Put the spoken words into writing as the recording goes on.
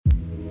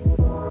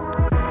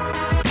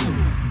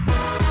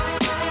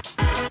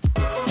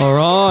All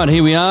right,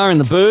 here we are in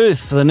the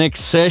booth for the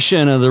next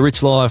session of the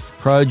Rich Life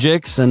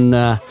Projects, and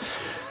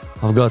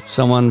I've got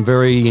someone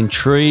very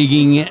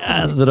intriguing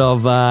that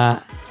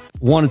I've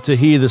wanted to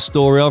hear the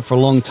story of for a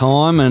long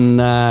time, and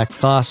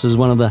classed as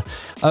one of the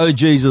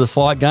OGs of the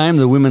fight game,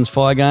 the women's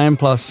fight game,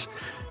 plus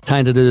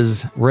tainted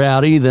as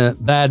Rowdy, the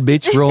bad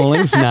bitch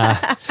Rawlings. Nah.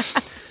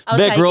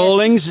 Beck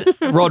Rawlings,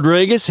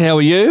 Rodriguez, how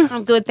are you?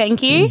 I'm good,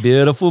 thank you.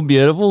 Beautiful,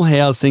 beautiful.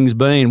 How's things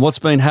been? What's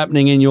been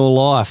happening in your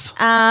life?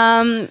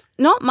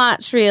 Not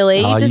much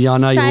really. Oh, just yeah, I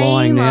know you're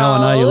lying now. I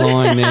know you're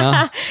lying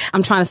now.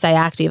 I'm trying to stay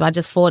active. I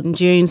just fought in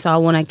June, so I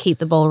want to keep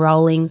the ball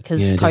rolling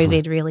because COVID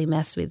definitely. really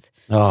messed with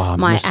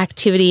my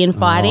activity in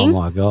fighting.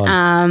 Oh, my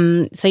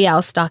God. So, yeah, I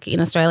was stuck in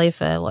Australia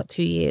for,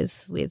 2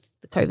 years with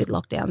the COVID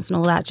lockdowns and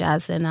all that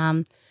jazz.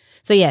 And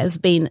so, yeah, it's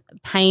been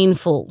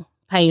painful,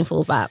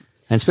 but...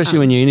 And especially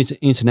when you're an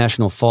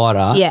international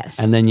fighter, yes,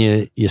 and then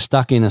you're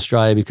stuck in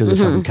Australia because of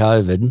fucking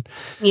COVID.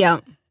 Yeah.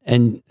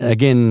 And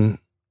again,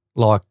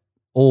 like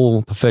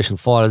all professional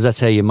fighters,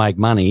 that's how you make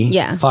money.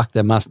 Yeah. Fuck,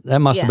 that must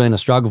have been a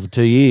struggle for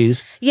 2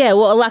 years. Yeah,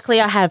 well,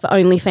 luckily I have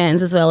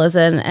OnlyFans as well as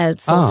a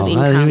source of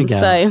income. There we go.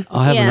 So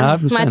I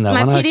haven't seen that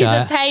my one. titties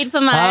have paid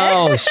for my...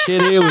 Oh,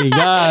 shit, here we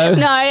go.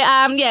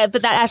 No,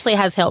 but that actually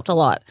has helped a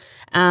lot.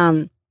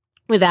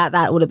 Without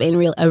that, it would have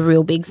been a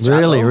real big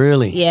struggle.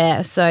 Really?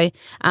 Yeah, so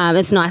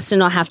it's nice to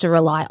not have to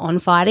rely on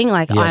fighting.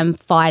 Like, I'm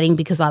fighting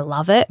because I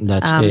love it.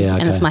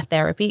 And it's my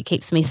therapy. It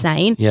keeps me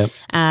sane. Yep.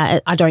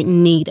 I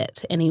don't need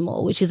it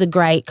anymore, which is a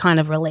great kind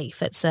of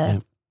relief. It's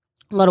a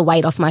lot of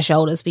weight off my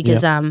shoulders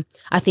because I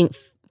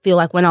feel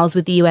like when I was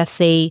with the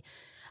UFC,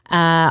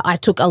 I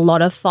took a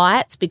lot of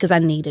fights because I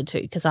needed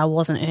to, because I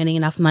wasn't earning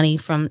enough money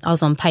I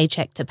was on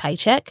paycheck to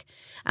paycheck.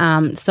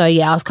 So,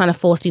 yeah, I was kind of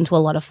forced into a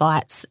lot of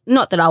fights.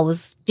 Not that I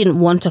didn't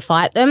want to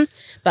fight them,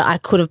 but I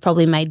could have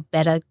probably made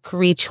better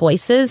career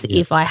choices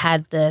if I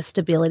had the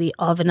stability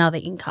of another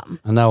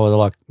income. And they were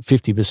like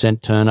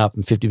 50% turn up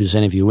and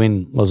 50% if you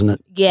win, wasn't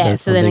it? Yeah,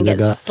 so then it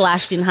gets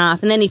slashed in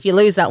half. And then if you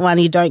lose that one,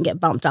 you don't get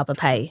bumped up a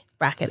pay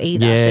bracket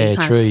either. Yeah, so you're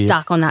kind of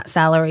stuck on that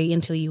salary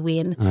until you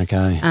win.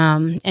 Okay.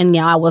 And,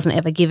 I wasn't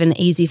ever given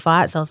easy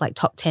fights. I was like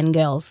top 10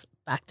 girls.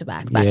 Back to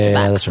back.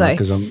 That's right.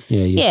 Because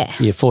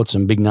you fought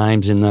some big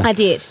names in the. I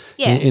did.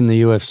 Yeah. In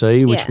the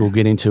UFC, which we'll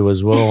get into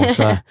as well.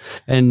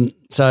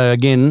 So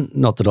again,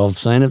 not that I've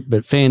seen it,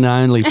 but fan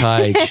only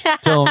page.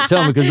 tell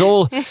me, because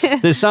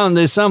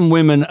there's some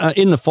women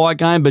in the fight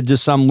game, but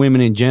just some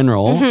women in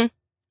general. Mm-hmm.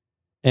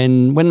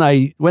 And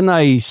when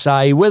they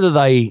say, whether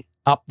they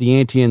up the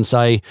ante and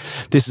say,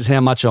 this is how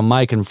much I'm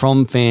making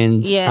from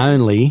fans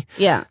only.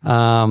 Yeah.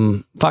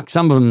 Fuck,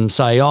 some of them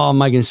say, I'm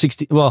making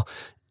 60. Well,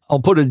 I'll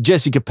put it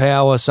Jessica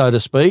Power, so to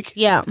speak.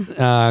 Yeah.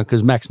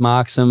 Because Max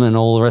marks them and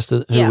all the rest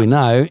of who we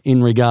know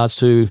in regards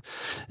to,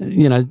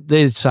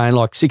 they're saying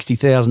like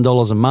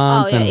 $60,000 a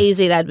month. Oh, yeah,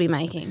 easzy they'd be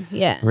making.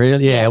 Yeah.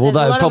 Really? Yeah. Well,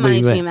 there's a lot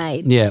probably of money to be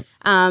made. Yeah.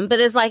 But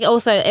there's like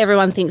also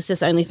everyone thinks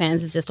just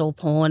OnlyFans is just all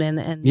porn and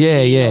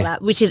all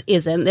that, which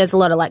isn't. There's a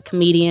lot of like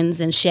comedians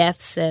and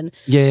chefs and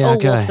all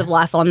walks of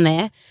life on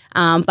there.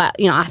 But,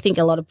 I think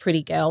a lot of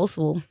pretty girls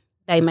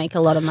they make a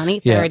lot of money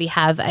if they already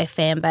have a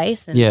fan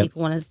base and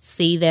people want to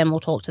see them or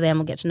talk to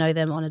them or get to know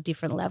them on a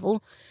different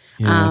level.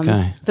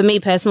 For me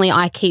personally,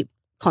 I keep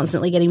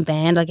constantly getting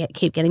banned. I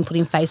keep getting put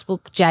in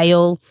Facebook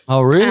jail.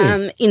 Oh,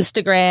 really?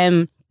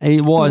 Instagram.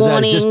 Hey, why is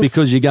that? Just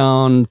because you're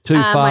going too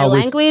far? My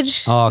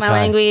language,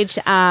 bikinis,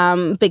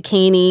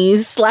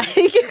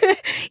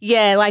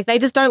 like they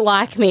just don't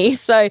like me.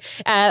 So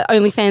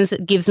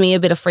OnlyFans gives me a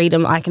bit of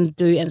freedom. I can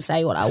do and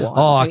say what I want.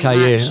 Oh,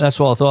 okay, that's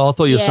what I thought. I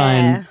thought you were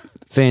saying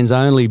fans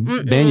only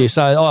ban you.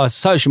 So,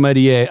 social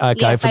media, for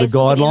Facebook the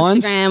guidelines.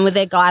 And Instagram with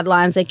their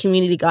guidelines, their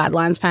community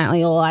guidelines.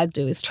 Apparently, all I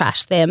do is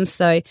trash them.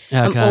 So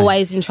I'm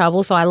always in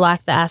trouble. So I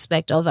like the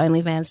aspect of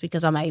OnlyFans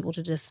because I'm able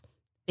to just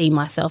be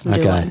myself and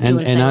do what and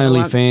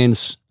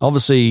OnlyFans.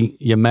 Obviously,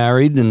 you're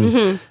married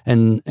and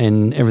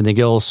everything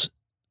else.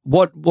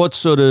 What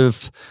sort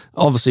of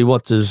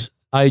what does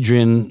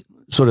Adrian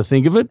sort of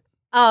think of it?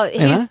 Oh,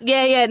 no,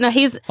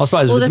 he's. I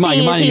suppose if it's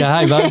making money, go,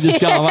 hey, babe, just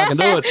go and I can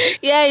do it.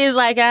 Yeah, he's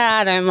like,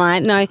 I don't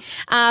mind. No,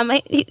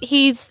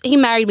 he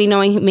married me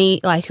knowing me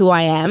like who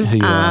I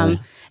am.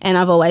 And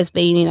I've always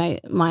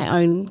been,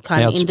 my own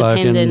kind of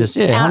independent,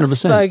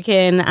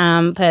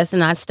 outspoken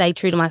person. I stay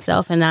true to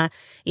myself, and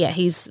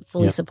he's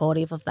fully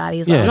supportive of that.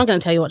 He's like, I'm not going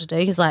to tell you what to do.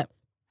 He's like,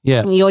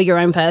 you're your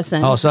own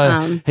person. Oh,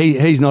 so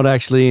he's not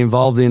actually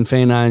involved in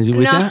fan owns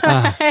with you?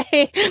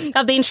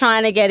 I've been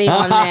trying to get him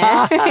on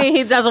there.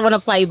 He doesn't want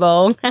to play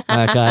ball.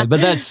 Okay, but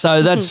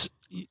that's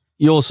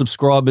your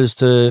subscribers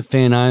to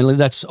fan only.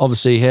 That's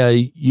obviously how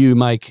you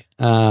make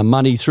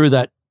money through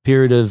that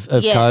period of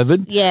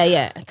COVID.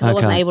 Yeah, because I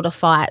wasn't able to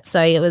fight,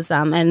 so it was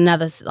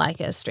another like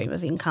a stream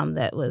of income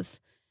that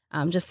was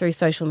just through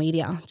social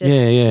media.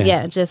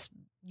 Just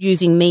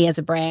using me as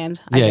a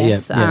brand, I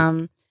guess.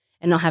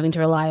 And not having to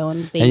rely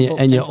on being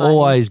booked and you fighting.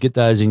 always get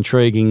those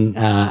intriguing,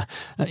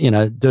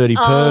 dirty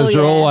purrs.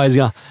 They're always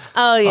going.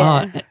 Oh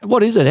yeah.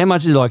 What is it? How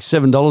much is it? Like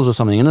 $7 or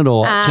something in it,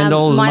 or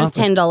 $10? Mine's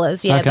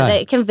 $10. Yeah, but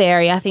it can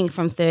vary. I think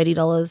from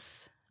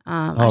 $30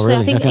 Actually,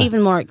 really? I think Okay.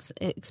 even more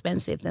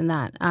expensive than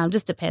that.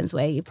 Just depends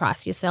where you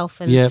price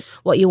yourself and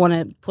what you want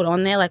to put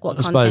on there, like what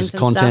I content suppose and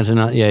content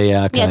stuff. and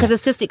yeah, okay. Yeah, because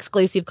it's just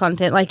exclusive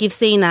content. Like you've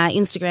seen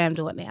Instagram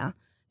do it now.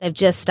 They've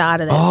just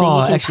started it, so Oh,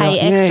 you can actually, pay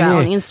extra yeah.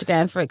 on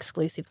Instagram for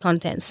exclusive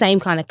content. Same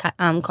kind of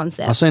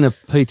concept. I've seen a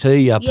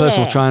PT,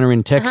 personal trainer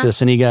in Texas,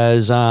 and he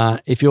goes,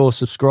 if you're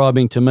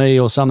subscribing to me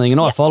or something,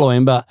 and I follow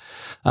him, but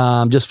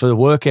just for the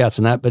workouts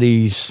and that, but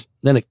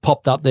then it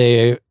popped up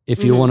there,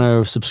 if you want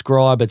to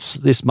subscribe, it's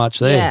this much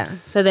there. Yeah,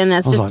 so then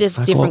that's just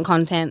different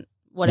content,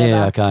 whatever.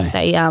 Yeah, okay.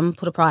 They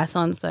put a price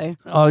on, so.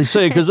 Oh, you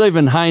see, because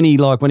even Haney,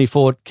 like when he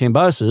fought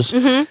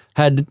Kambosos,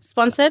 had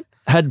Sponsored?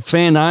 Had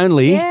fan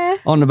only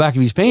on the back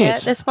of his Yeah,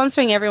 pants. they're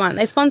sponsoring everyone.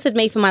 They sponsored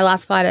me for my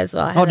last fight as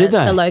well. I had did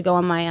they? the logo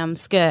on my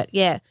skirt,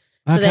 yeah.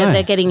 So Okay.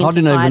 they're getting into I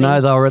didn't fighting. even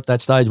know they were at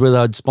that stage where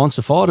they'd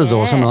sponsor fighters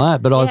or something like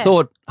that. But I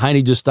thought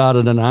Haney just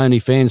started an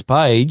OnlyFans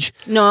page.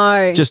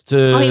 No. Just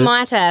to he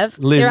might have.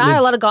 There are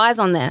a lot of guys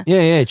on there.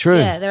 Yeah, true.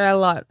 Yeah, there are a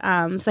lot.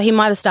 So he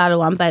might have started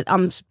one, but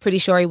I'm pretty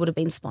sure he would have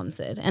been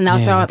sponsored. And they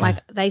were throwing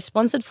they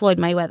sponsored Floyd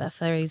Mayweather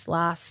for his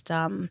last.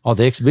 The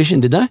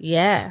exhibition, did they?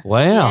 Yeah. Wow.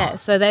 Yeah.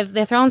 So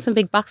they're throwing some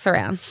big bucks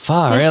around.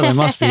 Far out. There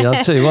must be.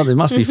 I'll tell you what, there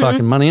must be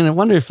fucking money in it. I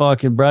wonder if I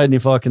can, Braden,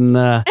 if I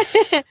can.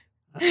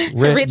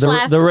 Rich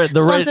Life,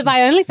 sponsored by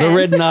OnlyFans. The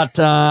Red Nut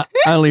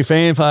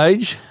OnlyFans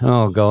page.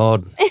 Oh,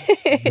 God.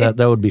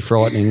 that would be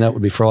frightening. That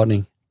would be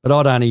frightening. But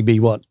I'd only be,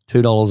 what,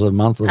 $2 a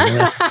month or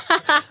something.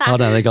 I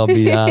don't think I'd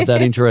be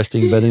that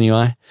interesting. But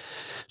anyway.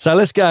 So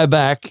let's go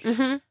back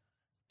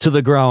to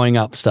the growing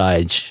up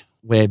stage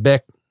where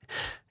Beck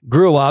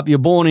grew up. You're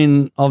born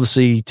in,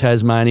 obviously,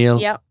 Tasmania.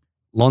 Yep.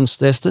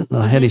 Launceston.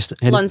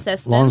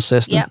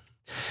 Launceston. Yep.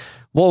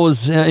 What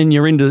was, and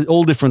you're into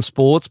all different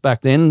sports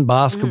back then,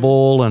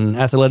 basketball and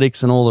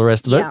athletics and all the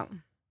rest of it.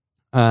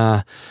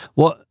 Yeah.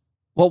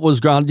 What was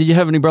growing? Did you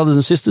have any brothers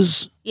and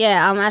sisters?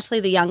 Yeah, I'm actually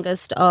the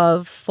youngest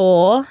of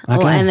 4.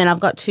 Okay. And then I've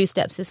got 2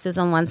 stepsisters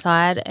on one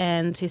side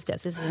and 2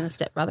 stepsisters and a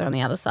stepbrother on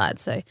the other side.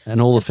 So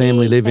and all the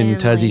family live in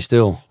Tassie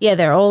still? Yeah,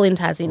 they're all in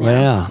Tassie now.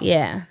 Wow.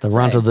 Yeah. The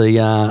runt of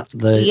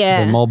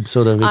the mob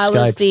sort of escaped.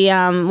 I was the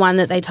one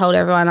that they told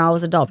everyone I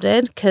was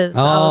adopted because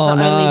I was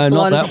the only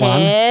blonde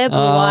hair,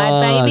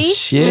 blue-eyed baby.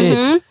 Shit.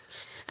 Mm-hmm.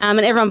 And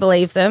everyone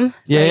believed them.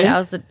 So I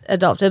was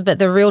adopted. But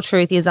the real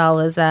truth is I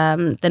was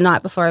the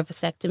night before a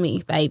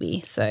vasectomy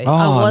baby. So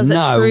I was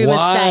a true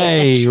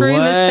mistake. A true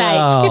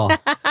mistake.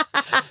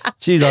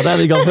 Jeez, I don't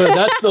think I've heard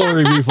that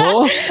story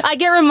before. I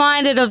get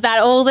reminded of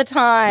that all the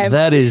time.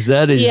 That is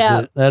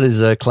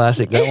a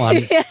classic, that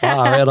one.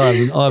 Far out.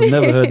 I've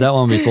never heard that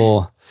one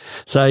before.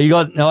 So you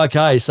got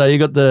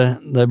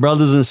the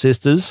brothers and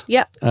sisters.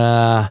 Yep.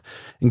 And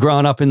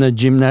growing up in the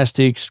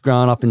gymnastics,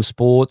 growing up in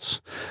sports.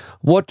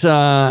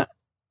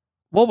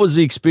 What was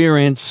the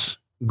experience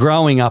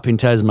growing up in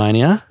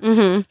Tasmania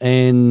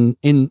and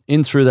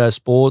in through those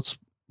sports,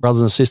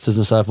 brothers and sisters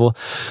and so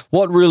forth?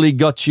 What really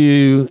got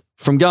you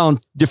from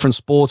going different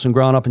sports and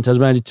growing up in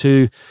Tasmania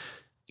to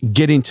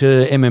get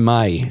into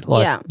MMA,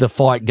 like the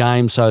fight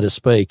game, so to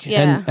speak?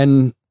 Yeah.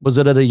 And was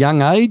it at a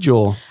young age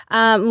or?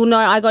 Well, no,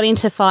 I got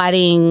into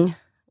fighting,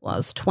 I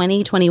was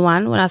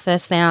 21 when I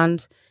first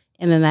found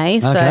MMA.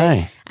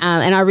 Okay. So,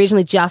 and I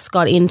originally just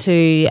got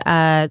into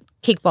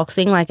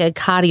kickboxing, like a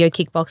cardio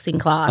kickboxing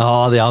class.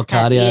 Oh, the old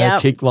cardio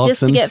kickboxing.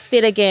 Just to get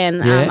fit again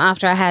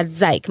after I had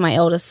Zake, my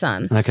eldest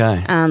son.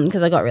 Okay.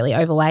 Because I got really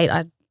overweight.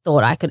 I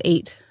thought I could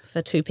eat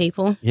for 2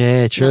 people.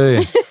 Yeah,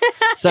 true.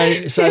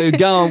 So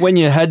going when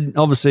you had,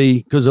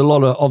 obviously, because a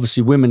lot of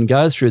obviously women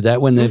go through that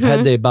when they've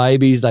had their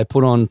babies, they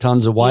put on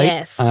tons of weight.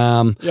 Yes.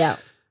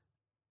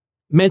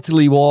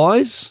 Mentally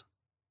wise,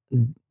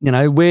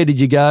 where did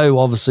you go?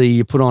 Obviously,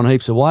 you put on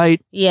heaps of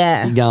weight.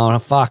 Yeah. You're going, oh,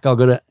 fuck, I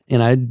got to,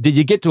 did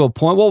you get to a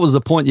point? What was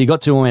the point you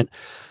got to and went,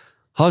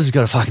 I just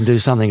got to fucking do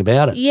something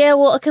about it? Yeah,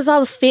 well, because I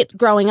was fit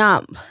growing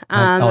up.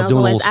 I was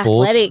always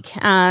athletic.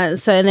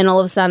 So then all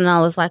of a sudden I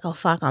was like, oh,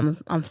 fuck, I'm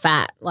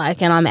fat,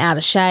 and I'm out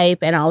of shape.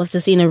 And I was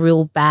just in a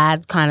real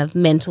bad kind of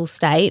mental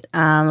state.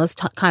 I was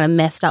kind of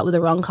messed up with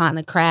the wrong kind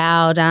of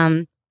crowd,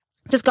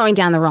 just going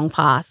down the wrong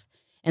path.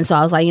 And so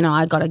I was like,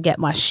 I got to get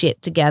my shit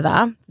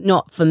together,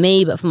 not for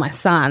me, but for my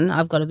son.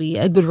 I've got to be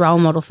a good role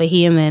model for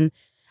him and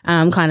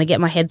kind of get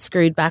my head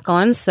screwed back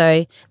on.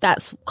 So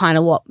that's kind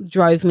of what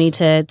drove me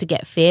to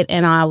get fit.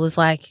 And I was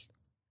like,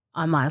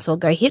 I might as well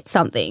go hit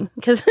something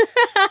because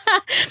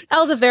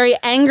I was a very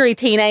angry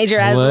teenager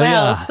as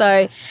well.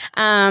 So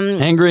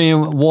angry,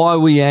 and why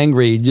were you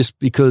angry? Just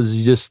because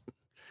you just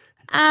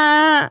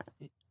I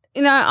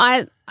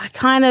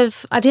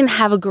didn't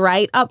have a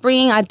great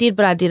upbringing. I did,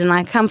 but I didn't.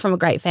 I come from a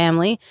great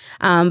family,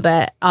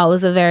 but I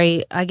was a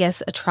very, I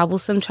guess, a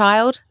troublesome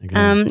child,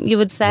 you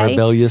would say.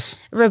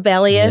 Rebellious,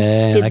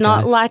 did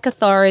not like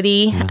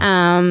authority,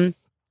 and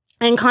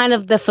kind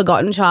of the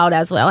forgotten child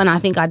as well. And I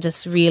think I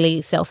just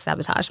really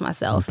self-sabotaged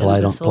myself.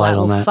 And just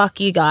thought, well, fuck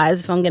you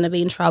guys. If I'm going to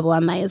be in trouble, I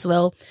may as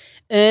well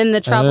earn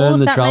the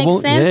trouble, if that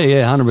makes sense.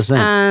 Yeah,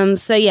 100%.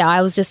 So, yeah,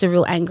 I was just a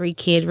real angry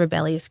kid,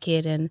 rebellious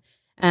kid, and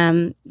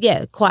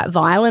quite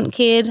violent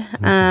kid.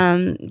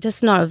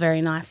 Just not a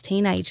very nice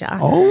teenager.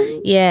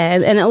 Oh. Yeah,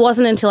 and it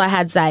wasn't until I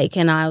had Zake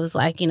and I was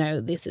like,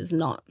 this is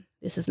not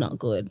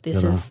good.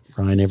 This is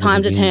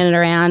time to turn it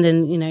around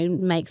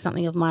and, make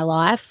something of my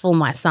life for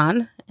my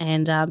son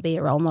and be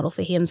a role model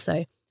for him.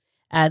 So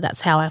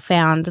that's how I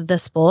found the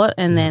sport.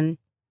 And then,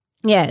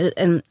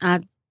 and I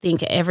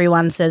think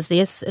everyone says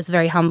this, it's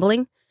very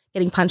humbling,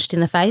 getting punched in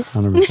the face.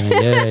 100%.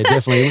 Yeah,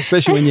 definitely.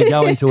 Especially when you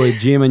go into a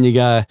gym and you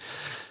go,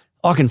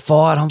 I can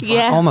fight.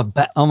 I'm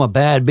a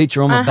bad bitch,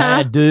 or I'm a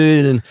bad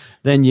dude, and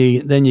then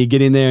you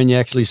get in there and you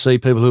actually see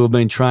people who have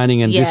been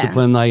training and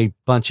disciplined. They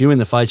punch you in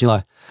the face. You're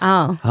like,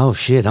 oh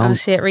shit,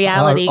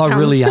 reality. I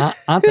really aren't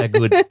that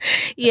good.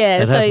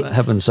 It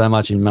happens so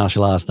much in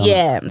martial arts.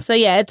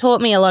 It taught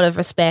me a lot of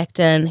respect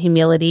and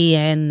humility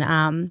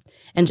and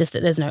just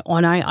that there's no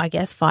honor, I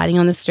guess, fighting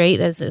on the street.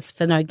 It's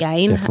for no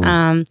gain.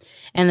 And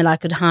that I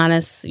could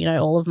harness,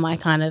 all of my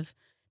kind of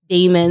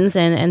demons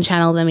and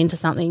channel them into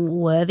something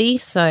worthy.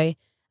 So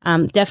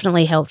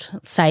definitely helped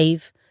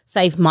save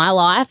my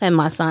life and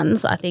my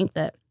son's. I think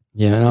that,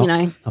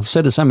 I've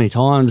said it so many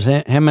times.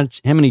 How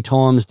many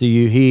times do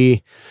you hear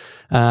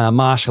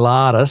martial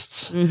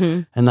artists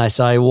and they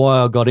say,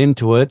 why I got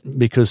into it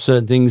because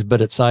certain things,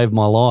 but it saved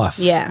my life.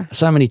 Yeah.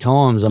 So many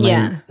times. I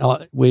mean,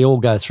 we all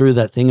go through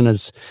that thing, and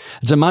it's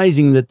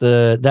amazing that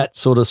that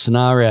sort of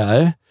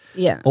scenario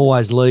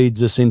always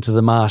leads us into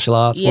the martial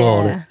arts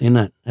world, isn't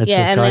it? It's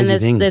a crazy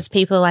thing. There's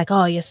people like,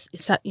 oh, you're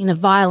in a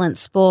violent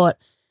sport.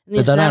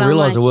 But they don't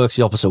realise it works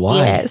the opposite way.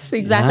 Yes,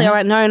 exactly.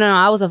 I'm like, no,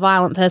 I was a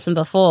violent person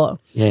before.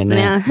 Yeah,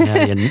 now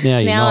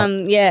you're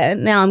not.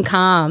 Now I'm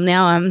calm.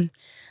 Now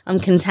I'm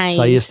contained.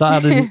 So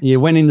you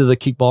went into the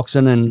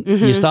kickboxing and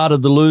you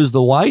started to lose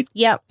the weight.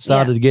 Yep.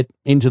 Started to get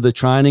into the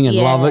training and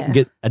love it and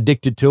get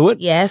addicted to it.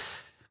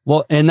 Yes.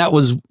 Well, and that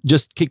was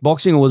just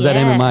kickboxing, or was that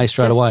MMA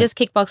straight away? Just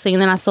kickboxing,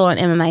 and then I saw an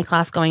MMA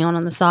class going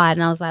on the side,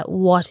 and I was like,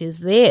 "What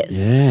is this?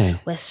 Yeah,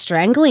 we're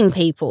strangling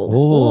people.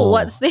 Ooh,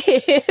 what's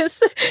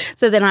this?"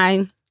 So then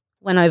I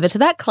went over to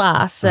that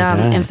class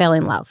and fell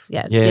in love.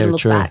 Didn't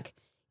look back.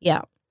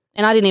 Yeah,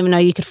 and I didn't even know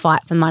you could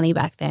fight for money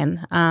back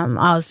then.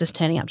 I was just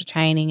turning up to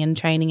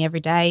training every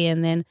day,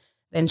 and then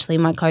eventually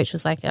my coach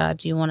was like,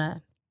 "Do you want to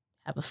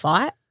have a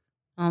fight?"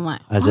 I'm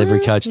like, as every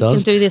coach does.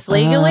 You can do this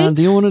legally.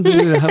 Do you want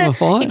to have a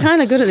fight? You're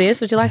kind of good at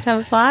this. Would you like to have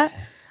a fight?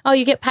 Oh,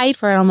 you get paid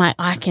for it. I'm like,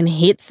 I can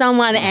hit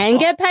someone and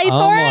get paid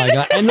for it. Oh, my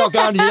God. And not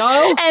go to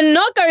jail? And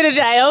not go to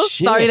jail.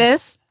 Shit.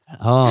 Bonus.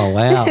 Oh,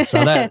 wow.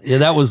 So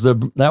that was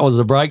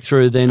the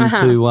breakthrough then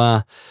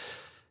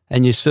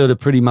and you sort of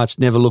pretty much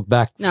never looked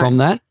back from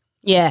that?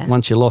 Yeah.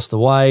 Once you lost the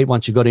weight,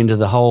 once you got into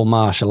the whole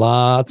martial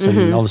arts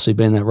and obviously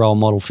being that role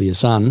model for your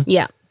son.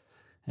 Yeah.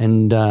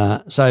 And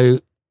so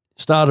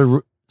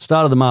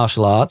started the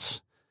martial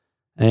arts,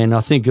 and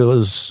I think it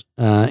was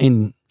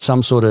in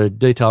some sort of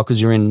detail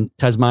because you're in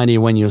Tasmania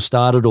when you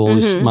started all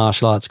this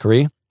martial arts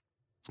career.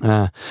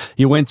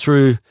 You went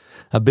through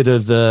a bit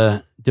of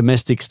the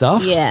domestic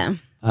stuff. Yeah.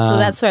 So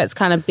that's where it's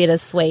kind of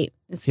bittersweet.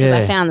 It's because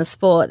I found the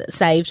sport that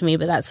saved me,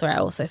 but that's where I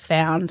also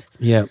found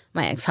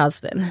my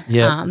ex-husband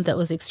that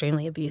was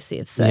extremely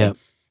abusive. So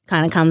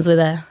kind of comes with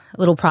a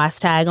little price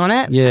tag on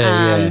it,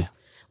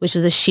 which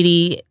was a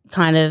shitty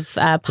kind of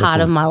part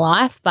of my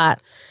life,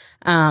 but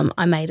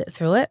I made it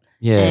through it.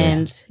 Yeah.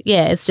 And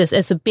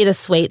it's a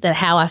bittersweet that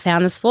how I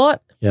found the sport,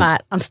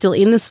 but I'm still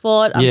in the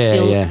sport.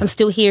 I'm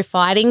still here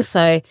fighting.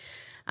 So,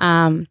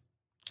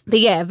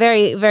 but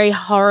very, very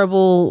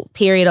horrible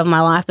period of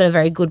my life, but a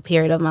very good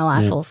period of my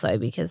life also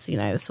because,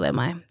 it's where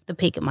the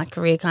peak of my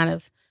career kind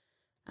of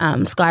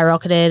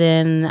skyrocketed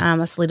and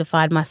I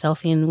solidified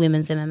myself in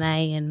women's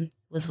MMA and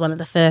was one of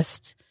the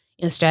first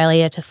in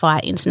Australia to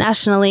fight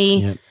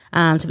internationally.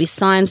 To be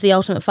signed to the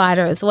Ultimate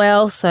Fighter as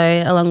well, so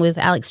along with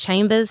Alex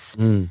Chambers.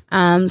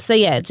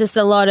 Just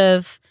a lot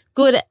of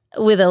good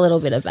with a little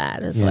bit of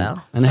bad as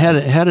well. And how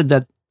did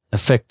that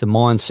affect the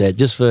mindset,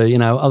 just for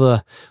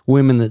other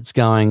women that's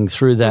going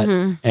through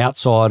that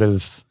outside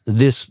of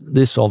this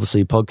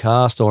obviously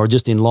podcast or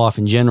just in life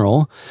in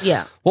general?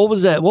 Yeah. What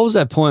was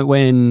that point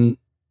when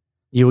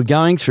you were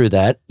going through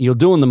that? You're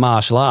doing the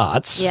martial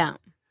arts. Yeah.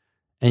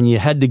 And you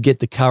had to get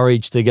the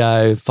courage to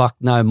go, fuck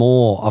no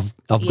more.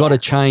 I've got to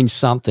change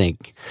something.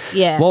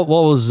 Yeah. What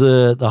was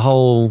the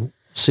whole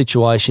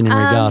situation in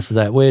regards to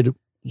that?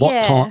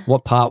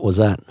 What part was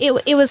that?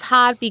 It was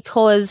hard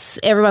because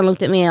everyone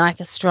looked at me like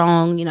a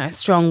strong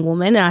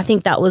woman, and I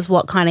think that was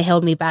what kind of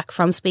held me back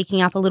from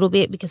speaking up a little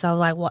bit because I was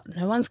like, what?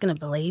 No one's going to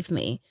believe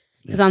me.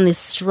 Because I'm this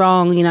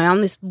strong,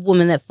 I'm this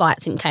woman that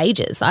fights in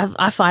cages.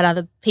 I fight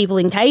other people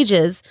in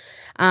cages,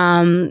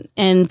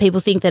 and people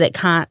think that it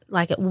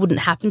wouldn't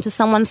happen to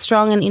someone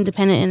strong and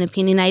independent and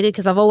opinionated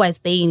because I've always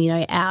been,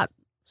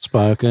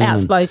 outspoken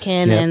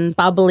and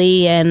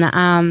bubbly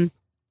and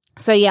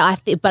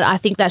but I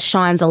think that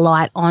shines a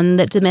light on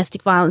that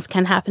domestic violence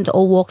can happen to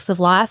all walks of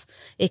life.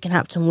 It can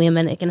happen to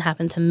women. It can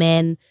happen to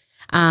men.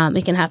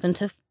 It can happen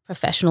to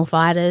professional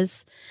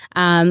fighters.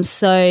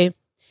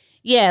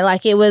 Yeah,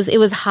 like it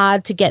was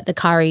hard to get the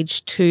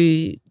courage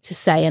to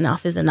say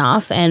enough is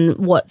enough. And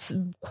what's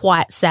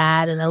quite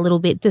sad and a little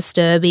bit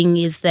disturbing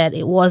is that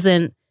it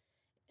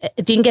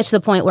didn't get to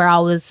the point where I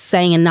was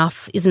saying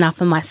enough is enough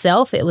for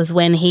myself. It was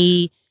when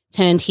he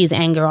turned his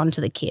anger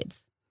onto the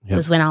kids. Yep. It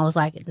was when I was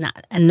like, nah,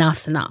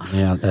 enough's enough.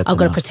 Yeah, I've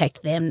got to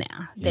protect them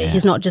now. Yeah.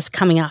 He's not just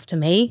coming after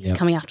me, he's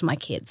coming after my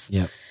kids.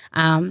 Yep.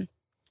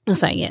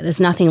 So,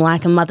 there's nothing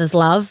like a mother's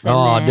love.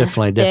 And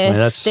definitely.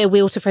 That's their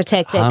will to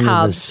protect their 100%,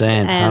 cubs.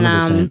 And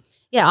 100%.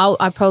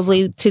 I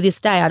probably, to this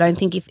day, I don't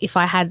think if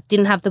I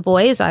didn't have the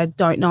boys, I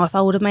don't know if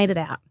I would have made it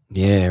out.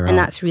 Yeah, right. And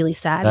that's really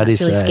sad. That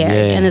that's is really sad,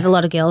 scary. yeah. And there's a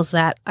lot of girls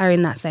that are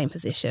in that same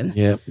position.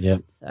 Yep.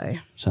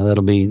 So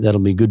that'll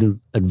be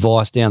good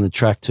advice down the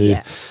track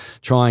to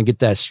try and get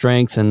that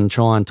strength and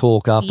try and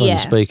talk up and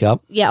speak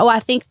up. Yeah, well, I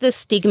think the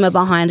stigma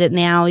behind it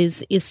now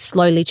is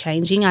slowly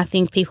changing. I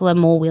think people are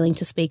more willing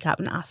to speak up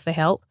and ask for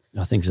help.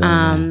 I think so.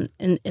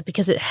 And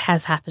because it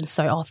has happened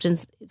so often,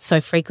 so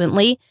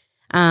frequently.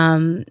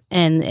 And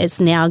it's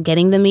now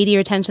getting the media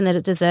attention that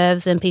it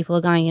deserves, and people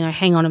are going,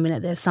 hang on a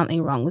minute, there's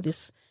something wrong with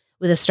this,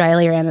 with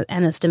Australia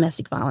and its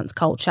domestic violence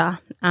culture,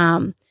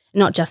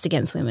 not just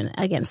against women,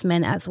 against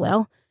men as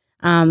well.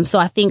 So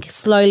I think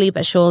slowly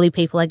but surely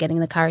people are getting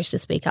the courage to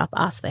speak up,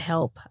 ask for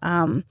help,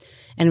 and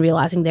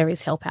realising there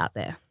is help out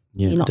there.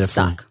 Yeah, you're not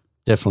definitely. stuck.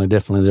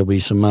 Definitely. There'll be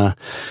some.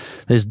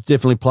 There's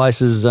definitely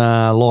places,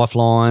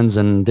 lifelines,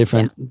 and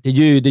different.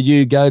 Yeah. Did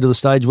you go to the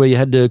stage where you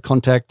had to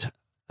contact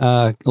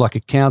like a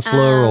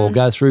counsellor or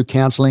go through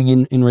counselling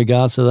in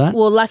regards to that?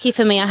 Well, lucky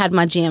for me, I had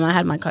my gym, I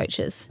had my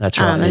coaches. That's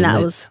right,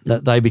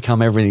 and they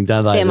become everything,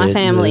 don't they? They're my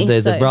family.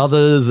 They're the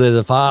brothers, they're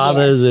the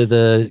fathers, they're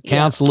the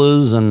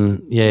counsellors,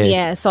 and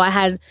yeah. So I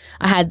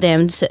had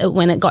them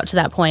when it got to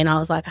that point. I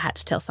was like, I had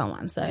to tell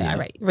someone. So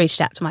I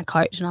reached out to my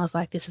coach, and I was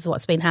like, this is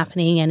what's been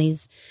happening, and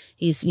he's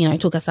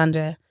took us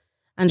under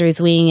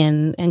his wing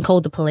and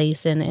called the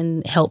police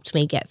and helped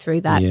me get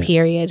through that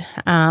period.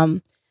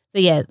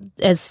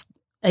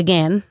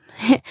 Again,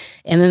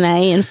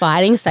 MMA and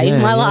fighting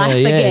saved my life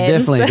again.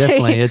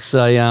 Definitely. It's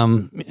a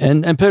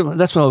and people,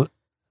 that's what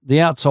the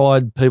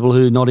outside people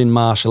who are not in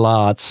martial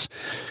arts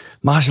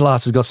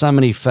has got so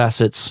many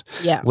facets.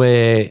 Yeah.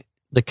 Where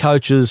the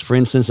coaches, for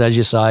instance, as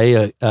you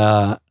say,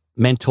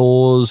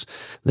 mentors,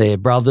 their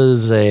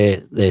brothers,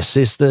 their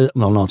sisters.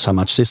 Well, not so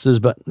much sisters,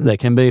 but they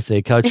can be if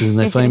they're coaches and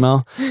they're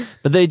female.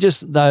 But they're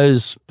just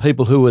those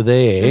people who are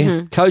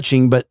there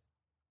coaching, but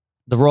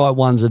the right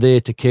ones are there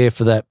to care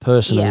for that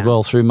person as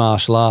well through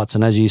martial arts.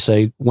 And as you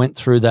say, went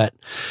through that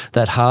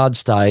hard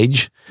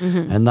stage,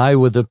 and they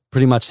were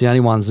pretty much the only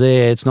ones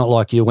there. It's not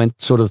like you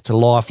went sort of to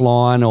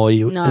Lifeline or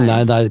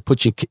they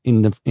put you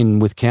in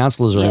with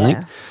counsellors or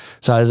anything.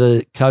 So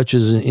the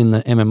coaches in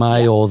the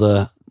MMA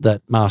or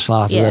that martial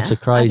arts, that's a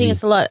crazy. I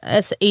think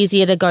it's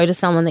easier to go to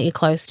someone that you're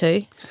close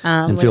to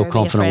and feel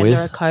confident with,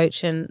 or a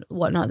coach and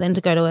whatnot, than to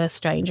go to a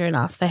stranger and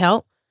ask for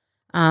help.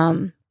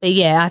 But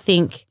yeah, I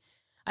think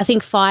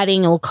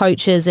fighting or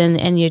coaches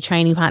and your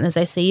training partners,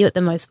 they see you at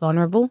the most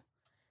vulnerable.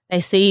 They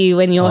see you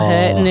when you're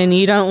hurting and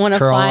you don't want to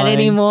fight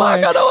anymore.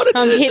 Fuck, I don't want to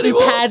do this hitting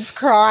anymore. pads,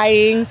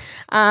 crying.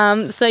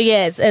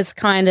 It's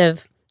kind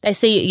of, they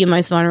see you at your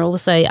most vulnerable.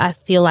 So I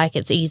feel like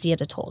it's easier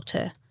to talk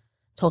to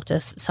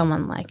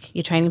someone like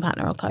your training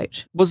partner or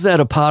coach. Was that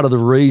a part of the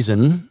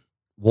reason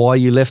why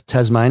you left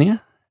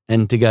Tasmania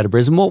and to go to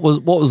Brisbane? What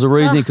was the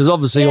reasoning? Because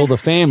obviously all the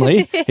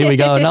family, here we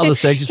go, another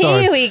section.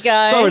 Sorry, here we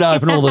go. Sorry to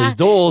open all these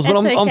doors, but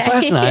I'm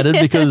fascinated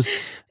because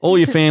all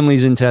your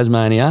family's in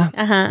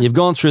Tasmania. You've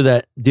gone through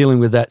that, dealing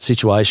with that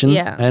situation,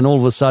 and all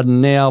of a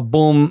sudden now,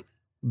 boom,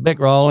 Beck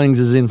Rawlings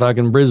is in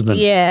fucking Brisbane.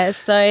 Yeah,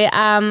 so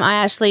I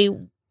actually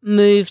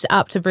moved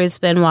up to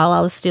Brisbane while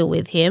I was still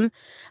with him.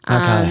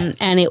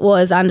 And it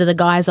was under the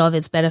guise of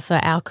it's better for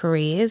our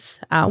careers,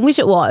 which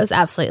it was,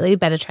 absolutely,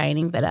 better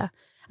training, better.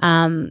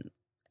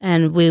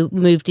 And we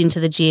moved into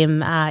the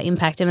gym,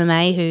 Impact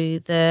MMA, who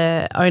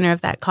the owner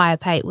of that, Kaya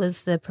Pate,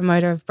 was the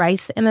promoter of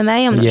Brace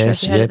MMA. I'm not sure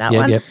if you heard of that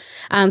one.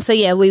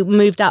 Yep. We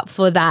moved up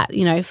for that,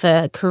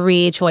 for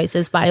career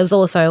choices, but it was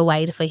also a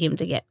way for him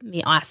to get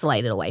me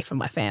isolated away from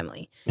my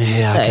family.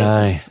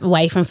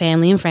 Away from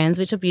family and friends,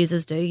 which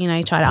abusers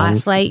do, try to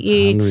isolate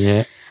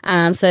you.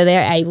 So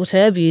they're able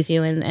to abuse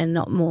you and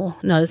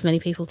not as many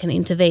people can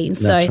intervene.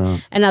 That's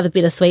right. Another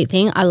bittersweet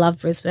thing, I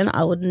love Brisbane.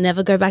 I would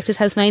never go back to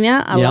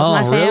Tasmania. I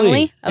love my family.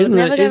 Really? I would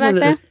never go back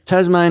there.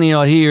 Tasmania,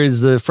 I hear,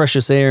 is the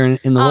freshest air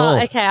in the world.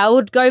 Oh, okay. I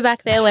would go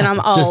back there when I'm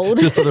old.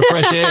 just for the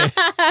fresh air.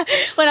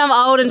 When I'm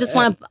old and just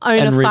want to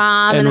own a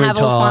farm and have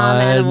all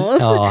farm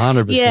animals. Oh,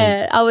 100%.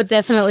 Yeah, I would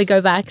definitely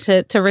go back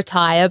to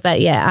retire.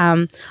 But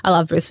yeah, I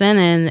love Brisbane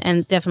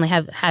and definitely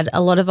have had a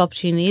lot of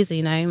opportunities.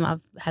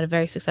 I've had a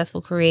very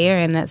successful career,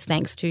 and that's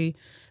thanks to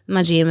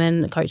my gym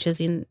and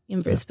coaches in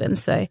Brisbane.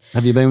 So,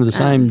 have you been with the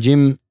same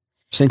gym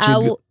since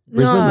you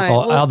Brisbane?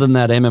 Other than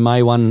that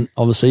MMA one,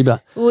 obviously,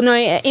 but no,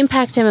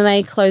 Impact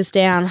MMA closed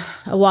down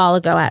a while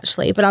ago,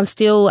 actually. But I'm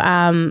still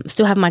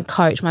have my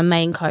coach, my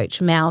main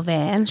coach, Mal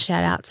Van.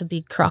 Shout out to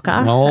Big Crocker.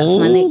 That's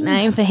my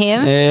nickname for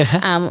him.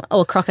 Yeah.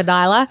 Or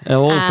Crocodiler.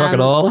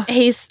 Crocodile.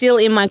 He's still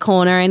in my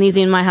corner, and he's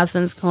in my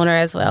husband's corner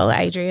as well,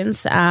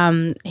 Adrian's.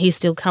 He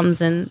still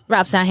comes and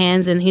wraps our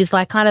hands, and he's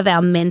like kind of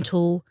our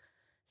mental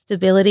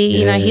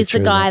stability. He's the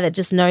guy that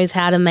just knows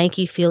how to make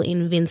you feel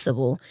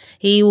invincible.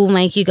 He will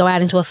make you go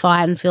out into a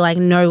fight and feel like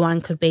no one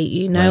could beat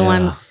you, no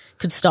one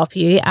could stop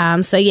you.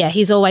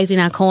 He's always in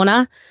our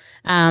corner.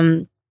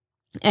 But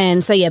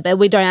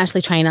we don't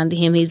actually train under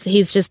him.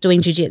 He's just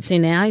doing jiu-jitsu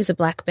now. He's a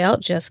black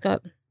belt, just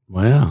got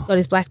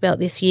his black belt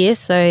this year.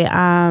 So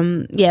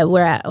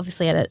we're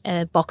obviously at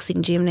a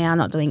boxing gym now,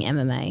 not doing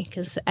MMA,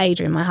 because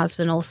Adrian, my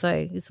husband,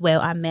 also is where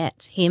I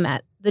met him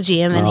at the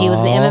gym, and he was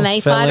an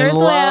MMA fighter as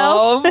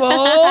well.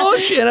 Oh,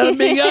 shit, a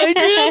big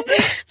Adrian.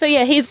 So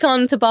he's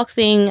gone to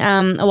boxing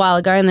a while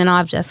ago, and then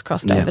I've just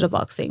crossed over to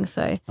boxing.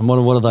 So, and what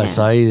do they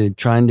say? They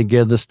train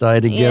together,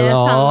 stay together. Yeah,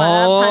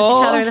 punch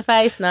each other in the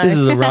face. No, this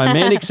is a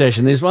romantic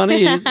session. This one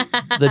here,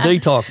 the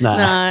detox.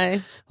 No.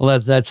 Well,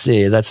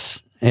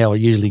 that's how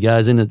it usually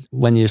goes in it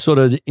when you're sort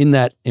of in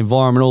that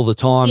environment all the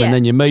time, and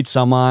then you meet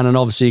someone, and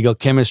obviously you got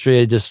chemistry.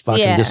 It just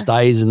fucking just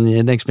stays, and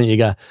the next minute you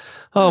go,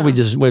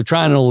 we're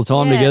training all the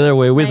time together.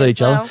 We're with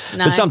each other,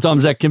 but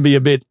sometimes that can be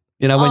a bit.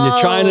 When you're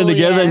training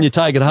together and you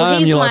take it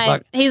home, you're like,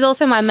 fuck. He's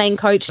also my main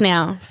coach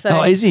now.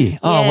 So, is he?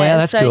 Oh, wow,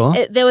 that's cool.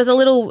 There was a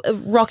little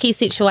rocky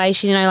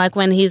situation, like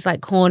when he's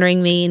like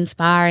cornering me and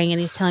sparring and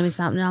he's telling me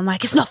something and I'm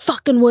like, it's not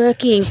fucking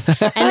working.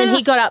 And then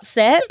he got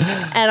upset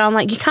and I'm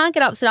like, you can't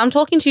get upset. I'm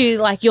talking to you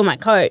like you're my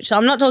coach.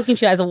 I'm not talking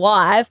to you as a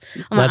wife.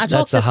 I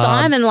talk to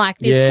Simon like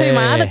this to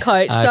my other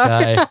coach.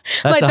 Okay.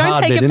 So like,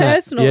 don't take it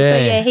personal.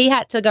 So he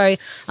had to go,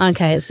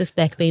 okay, it's just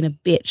Beck being a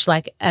bitch,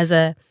 like as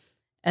a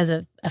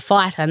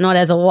fighter, not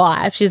as a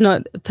wife. She's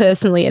not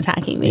personally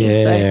attacking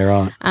me.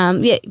 Right.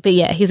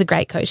 He's a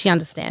great coach. He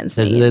understands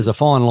me. There's a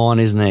fine line,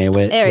 isn't there,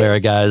 where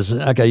it goes,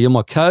 okay, you're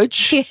my coach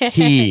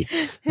here,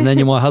 and then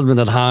you're my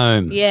husband at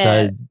home.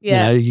 So,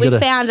 we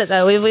found it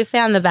though. We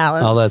found the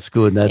balance. Oh, that's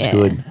good. That's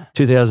good.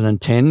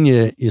 2010,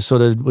 you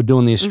sort of were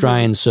doing the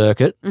Australian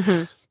circuit.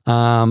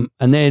 And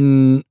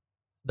then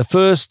the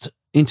first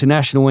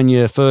international when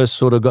you first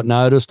sort of got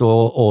noticed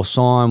or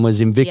signed was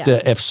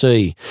Invicta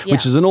FC,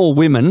 which is an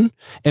all-women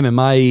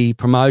MMA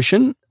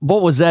promotion.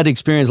 What was that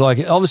experience like?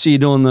 Obviously, you're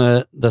doing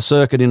the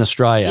circuit in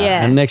Australia,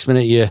 and next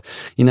minute you're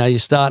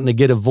starting to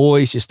get a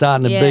voice, you're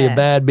starting to be a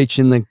bad bitch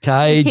in the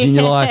cage, and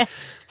you're like,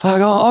 fuck,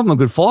 I'm a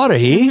good fighter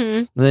here.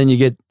 And then you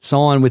get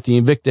signed with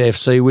the Invicta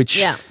FC,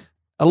 which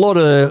a lot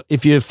of,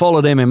 if you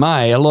followed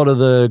MMA, a lot of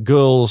the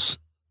girls,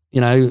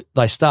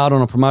 they start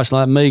on a promotion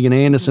like Megan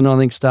Anderson, I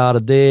think,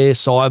 started there,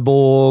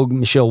 Cyborg,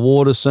 Michelle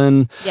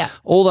Waterson,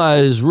 all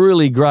those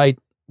really great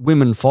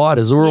women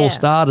fighters are all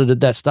started at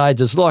that stage.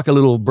 It's like a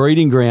little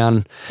breeding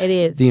ground. It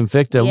is. The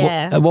Invicta.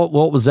 Yeah.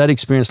 What was that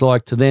experience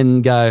like to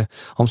then go,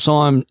 I'm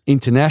signed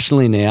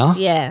internationally now?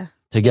 Yeah.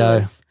 To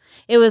go.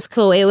 It was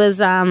cool. It was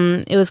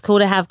cool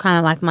to have kind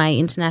of like my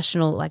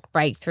international like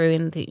breakthrough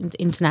in the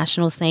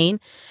international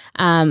scene.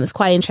 It was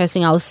quite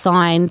interesting. I was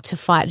signed to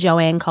fight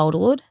Joanne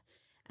Calderwood.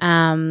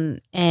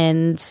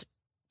 And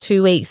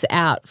 2 weeks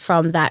out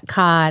from that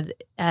card,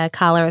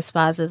 Carla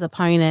Esparza's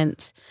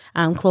opponent,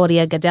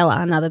 Claudia Gadelha,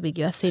 another big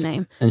UFC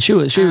name. And she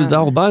was they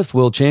were both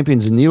world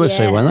champions in the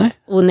UFC, weren't they?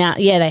 Well, now,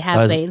 they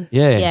have been.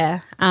 Yeah.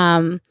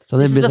 So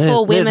this is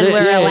before women were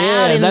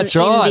allowed in the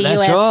UFC.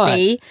 That's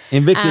right.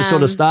 Invicta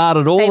sort of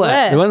started all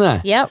that,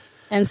 weren't they? Yep.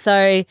 And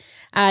so,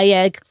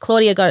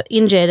 Claudia got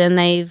injured and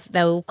they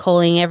were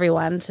calling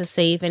everyone to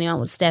see if anyone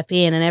would step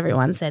in, and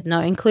everyone said no,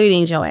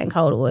 including Joanne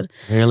Calderwood.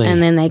 Really?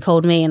 And then they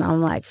called me and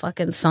I'm like,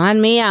 fucking sign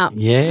me up.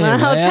 Yeah,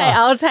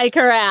 I'll take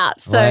her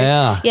out.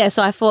 So,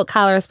 so I fought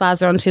Carla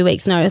Esparza on 2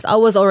 weeks' notice. I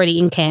was already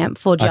in camp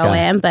for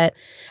Joanne, but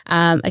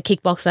a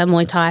kickboxer,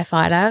 Muay Thai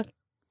fighter,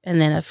 and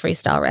then a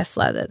freestyle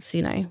wrestler that's,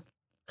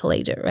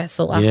 collegiate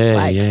wrestler.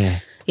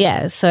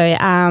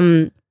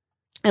 So,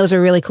 it was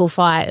a really cool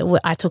fight.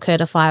 I took her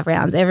to 5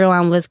 rounds.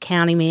 Everyone was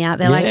counting me out.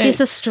 They're like,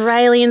 this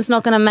Australian's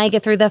not going to make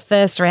it through the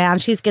first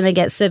round. She's going to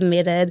get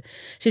submitted.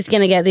 She's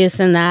going to get this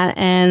and that.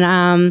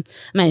 And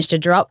managed to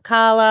drop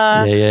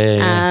Carla.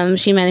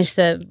 She managed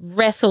to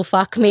wrestle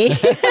fuck me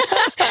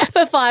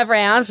for 5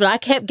 rounds, but I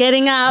kept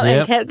getting up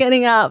and kept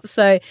getting up.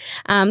 So,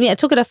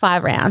 took her to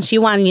 5 rounds. She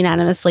won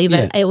unanimously,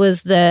 but it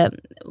was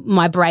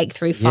my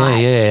breakthrough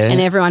fight. And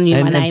everyone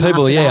knew my name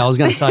people, after that. I was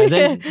going to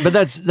say, but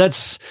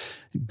that's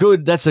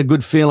good. That's a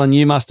good feeling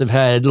you must have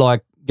had,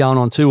 like going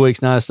on 2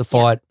 weeks' notice to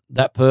fight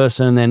that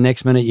person. Then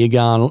next minute you're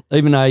going,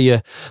 even though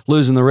you're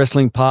losing the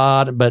wrestling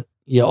part, but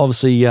you're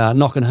obviously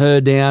knocking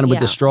her down with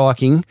the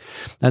striking,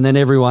 and then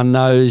everyone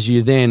knows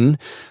you. Then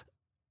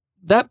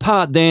that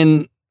part,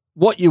 then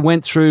what you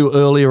went through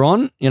earlier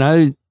on,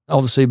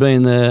 obviously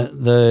being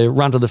the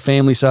runt of the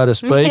family, so to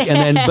speak,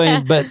 and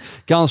then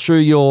going through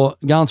your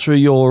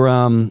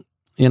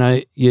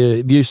your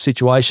abuse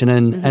situation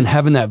and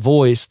having that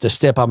voice to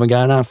step up and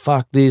go, no,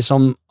 fuck this,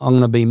 I'm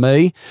going to be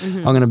me.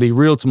 I'm going to be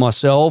real to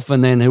myself,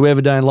 and then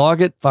whoever don't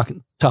like it,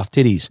 fucking tough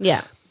titties.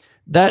 Yeah.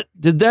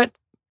 Did that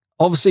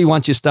obviously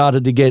once you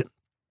started to get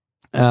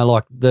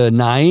like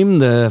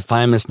the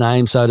famous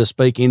name, so to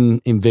speak, in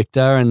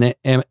Invicta and the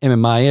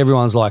MMA,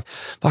 everyone's like,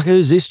 fuck,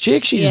 who's this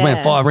chick? She just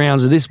went 5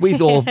 rounds of this. We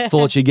all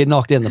thought she'd get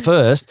knocked out in the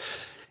first.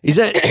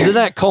 Did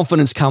that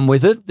confidence come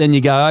with it? Then you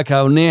go, okay,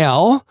 well,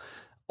 now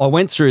I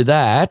went through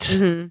that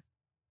to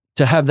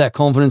have that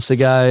confidence to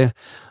go,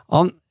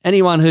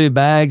 anyone who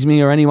bags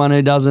me or anyone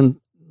who doesn't,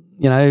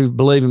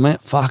 believe in me,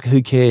 fuck,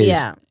 who cares?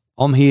 Yeah.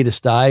 I'm here to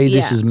stay. Yeah.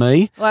 This is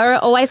me. Well, I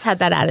always had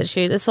that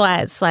attitude. That's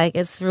why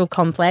it's real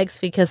complex,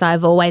 because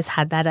I've always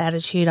had that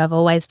attitude. I've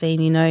always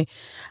been,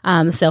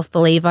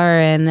 self-believer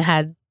and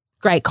had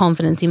great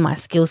confidence in my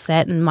skill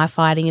set and my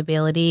fighting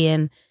ability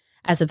and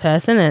as a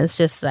person. And it's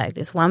just like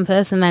this one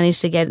person managed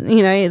to get,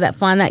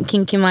 find that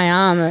kink in my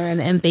armor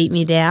and beat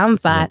me down.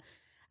 But,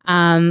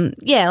 I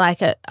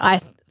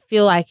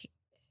feel like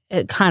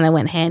it kind of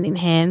went hand in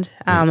hand.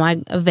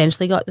 I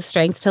eventually got the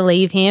strength to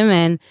leave him,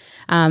 and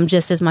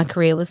just as my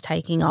career was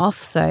taking off.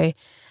 So,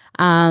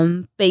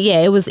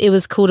 it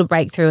was cool to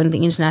break through in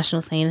the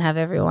international scene and have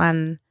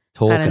everyone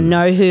kind of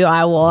know who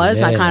I was.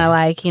 Yeah.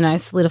 I kind of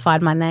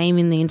solidified my name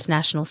in the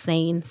international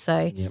scene.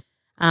 So,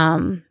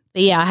 I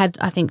had,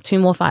 I think, 2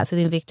 more fights with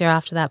Invicta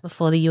after that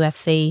before the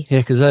UFC. Yeah,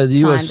 because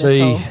the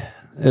UFC,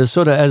 it was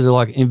sort of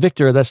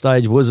Invicta at that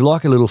stage was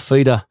like a little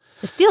feeder.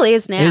 It still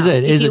is now. Is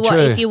it? Is it true?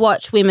 If you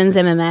watch women's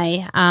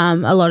MMA,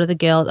 a lot of the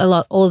girls,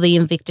 all the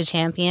Invicta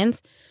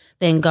champions,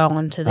 then go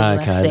on to the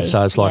UFC. Okay,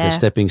 so it's like a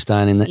stepping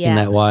stone in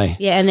that way.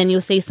 Yeah, and then you'll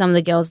see some of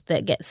the girls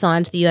that get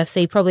signed to the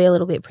UFC probably a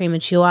little bit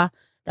premature.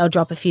 They'll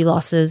drop a few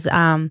losses,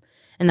 and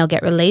they'll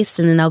get released,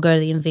 and then they'll go to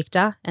the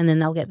Invicta, and then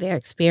they'll get their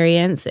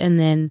experience, and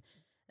then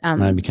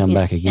maybe come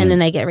back again. And then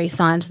they get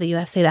re-signed to the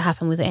UFC. That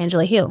happened with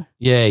Angela Hill.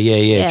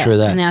 Yeah, true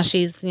that. And now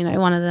she's,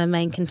 one of the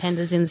main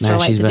contenders in the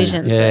strawweight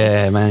division.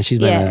 She's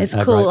been it's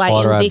cool. Like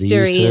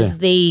Invicta is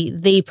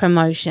the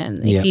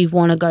promotion. Yeah. If you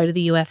want to go to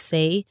the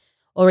UFC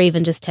or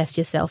even just test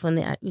yourself on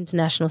the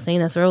international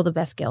scene, that's where all the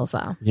best girls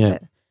are. Yeah.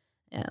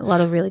 A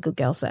lot of really good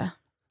girls there.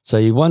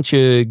 So once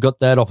you got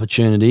that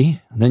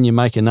opportunity, and then you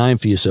make a name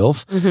for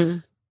yourself,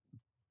 then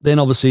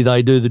obviously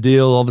they do the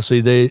deal.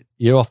 Obviously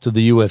you're off to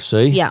the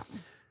UFC. Yeah.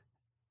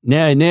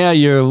 Now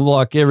you're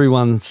like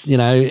everyone's,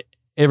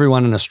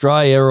 everyone in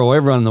Australia or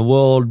everyone in the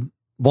world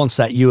wants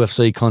that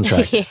UFC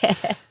contract.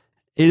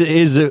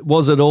 Yeah.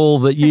 Was it all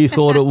that you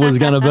thought it was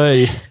going to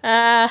be?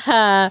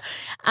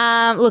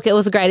 Look, it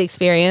was a great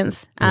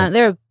experience.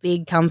 They're a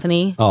big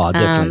company. Oh,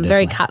 definitely.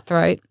 Very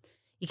cutthroat.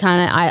 You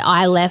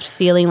I left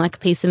feeling like a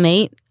piece of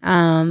meat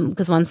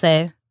because once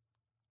they're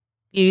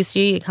used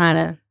you're kind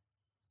of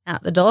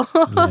out the door.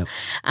 Yep.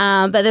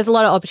 But there's a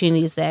lot of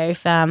opportunities there.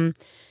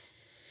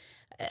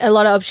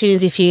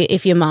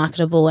 If you're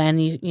marketable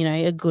and you're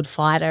a good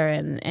fighter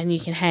and you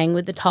can hang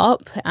with the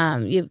top,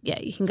 you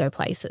can go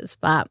places.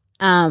 But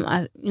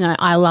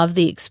I love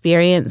the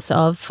experience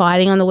of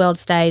fighting on the world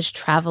stage,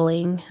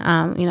 traveling.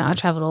 I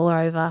traveled all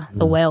over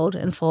the world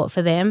and fought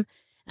for them.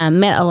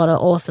 Met a lot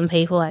of awesome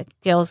people, like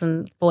girls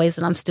and boys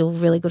that I'm still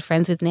really good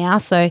friends with now.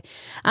 So,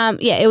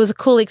 it was a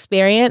cool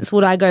experience.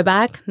 Would I go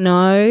back?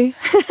 No.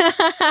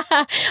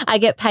 I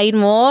get paid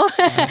more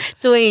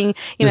doing,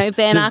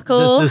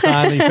 Bareknuckle. Just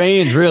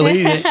OnlyFans,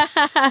 really.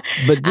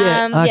 But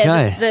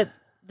okay.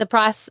 The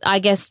price, I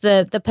guess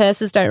the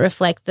purses don't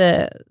reflect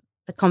the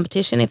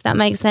competition, if that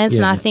makes sense. Yeah.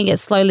 And I think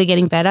it's slowly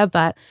getting better,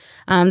 but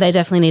they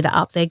definitely need to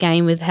up their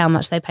game with how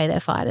much they pay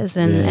their fighters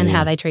and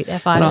how they treat their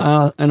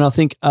fighters. And I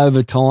think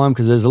over time,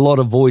 because there's a lot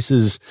of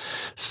voices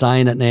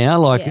saying it now,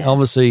 like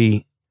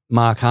obviously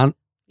Mark Hunt,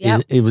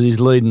 he's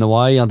leading the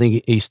way. I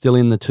think he's still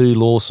in the 2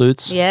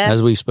 lawsuits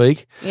as we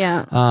speak.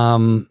 Yeah.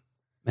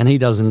 And he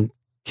doesn't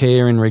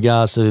care in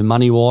regards to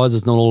money-wise.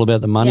 It's not all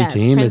about the money to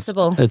him.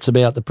 It's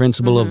about the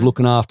principle of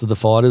looking after the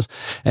fighters.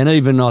 And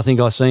even I think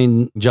I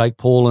seen Jake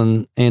Paul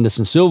and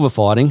Anderson Silva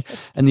fighting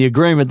and the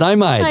agreement they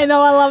made. I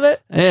know, I love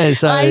it. Yeah,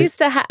 so I used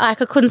to I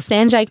couldn't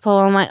stand Jake Paul.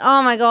 I'm like,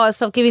 oh my God,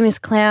 stop giving this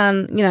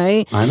clown,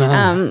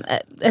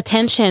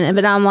 attention.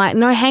 But I'm like,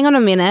 no, hang on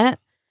a minute.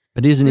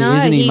 But isn't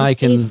he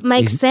making? He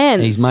makes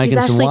sense. He's making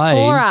some some waves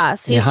for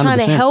us. He's trying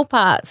to help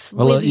us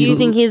with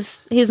using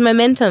his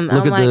momentum.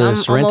 Look at the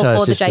Sorrento I'm all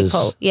for sisters. the Jake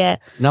Paul. Yeah.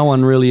 No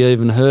one really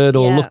even heard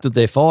or looked at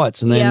their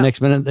fights, and then next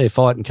minute they're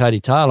fighting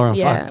Katie Taylor.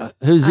 And fuck,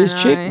 who's this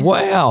chick?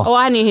 Wow. Oh,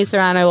 I knew who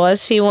Serrano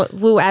was. We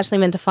were actually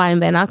meant to fight in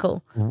Bareknuckle.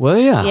 Were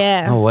you?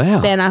 Yeah. Oh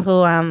wow.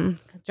 Bareknuckle.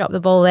 Dropped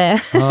the ball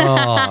there.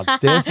 Oh,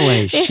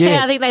 definitely. Shit.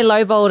 Yeah, I think they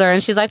lowballed her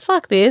and she's like,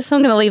 fuck this.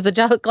 I'm going to leave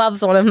the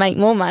gloves on and make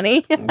more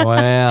money.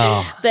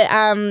 Wow. But,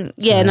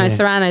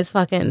 Serrano's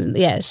fucking,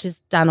 she's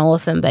done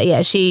awesome.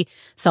 But, she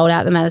sold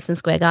out the Madison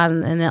Square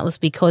Garden and that was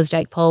because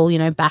Jake Paul,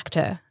 backed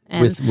her.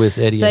 And with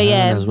Eddie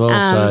as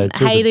well.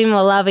 Hate him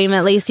or love him,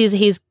 at least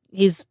he's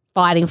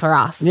fighting for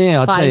us.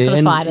 Yeah, I tell you,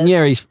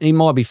 and he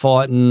might be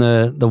fighting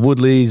the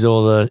Woodleys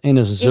or the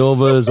Anderson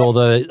Silvers or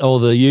the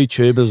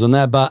YouTubers and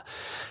that, but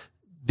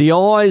the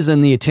eyes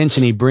and the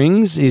attention he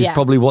brings is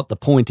probably what the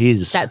point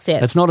is. That's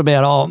it. It's not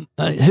about,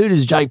 who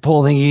does Jake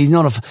Paul think he's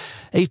not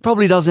he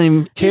probably doesn't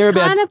even care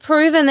about. He's kind of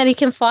proven that he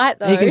can fight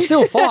though. He can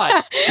still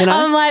fight. You know?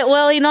 I'm like,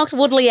 well, he knocked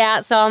Woodley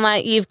out, so I'm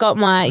like, you've got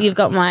my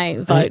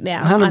vote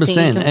now.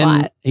 100%.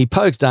 And he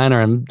pokes Dana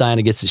and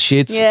Dana gets the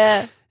shits.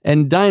 Yeah.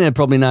 And Dana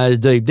probably knows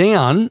deep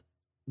down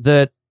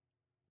that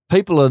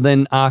people are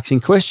then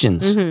asking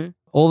questions. Mm-hmm.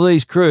 All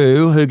these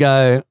crew who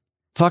go,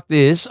 fuck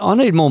this, I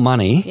need more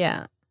money.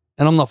 Yeah.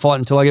 And I'm not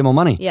fighting until I get more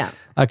money. Yeah.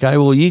 Okay,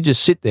 well, you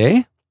just sit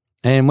there,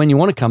 and when you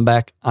want to come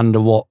back under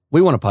what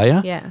we want to pay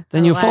you,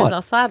 then you'll fight.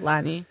 I'll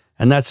sideline you.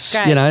 And that's,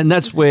 and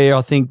that's where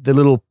I think the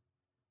little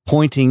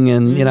pointing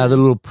and, the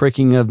little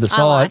pricking of the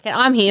side. I like it.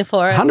 I'm here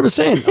for it.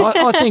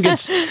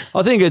 100%.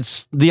 I think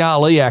it's the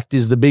Ali Act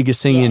is the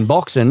biggest thing in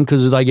boxing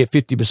because they get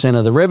 50%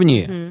 of the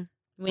revenue.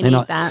 Mm-hmm. We need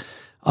that.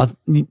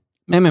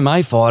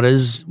 MMA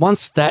fighters,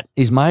 once that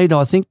is made,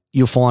 I think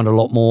you'll find a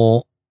lot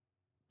more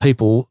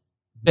people,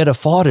 better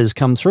fighters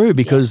come through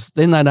because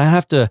then they don't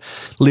have to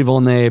live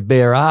on their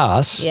bare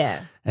ass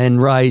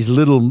and raise a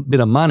little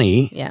bit of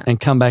money and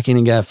come back in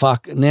and go,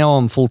 fuck, now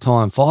I'm a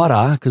full-time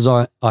fighter because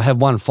I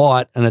have one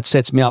fight and it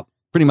sets me up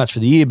pretty much for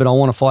the year, but I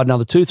want to fight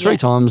another 2-3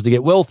 times to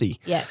get wealthy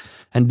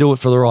and do it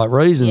for the right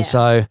reason. Yeah.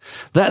 So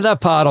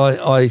that part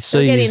I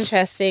see It'll get is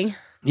interesting.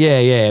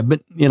 Yeah.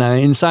 But,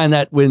 in saying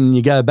that, when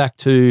you go back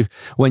to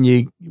when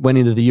you went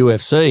into the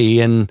UFC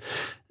and,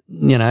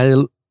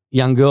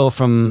 young girl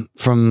from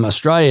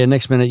Australia,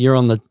 next minute you're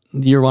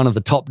one of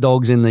the top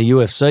dogs in the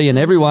UFC and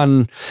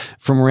everyone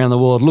from around the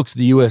world looks at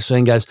the UFC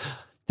and goes,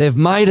 they've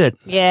made it.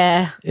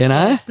 Yeah.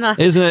 It's not.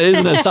 Isn't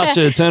it such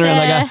a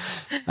turnaround?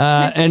 They go,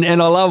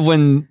 and I love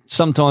when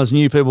sometimes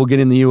new people get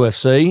in the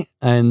UFC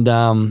and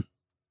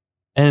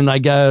they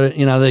go,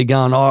 they're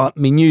going,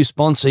 my new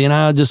sponsor,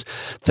 just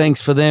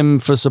thanks for them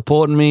for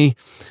supporting me.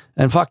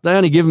 And fuck, they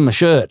only give them a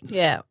shirt.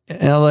 Yeah.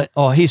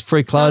 Here's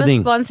free clothing.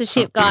 It's not a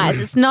sponsorship, guys.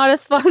 It's not a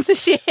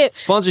sponsorship.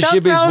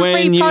 Sponsorship Stop is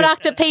when free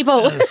product at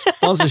people.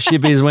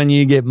 Sponsorship is when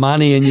you get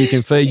money and you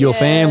can feed your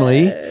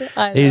family.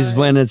 Is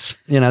when it's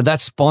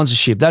that's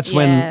sponsorship. That's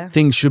when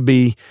things should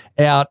be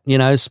out.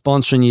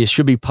 Sponsoring you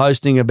should be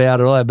posting about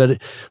it. All that.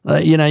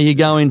 But you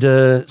go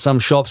into some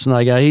shops and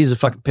they go, here's a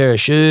fucking pair of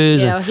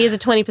shoes. Yeah. Here's a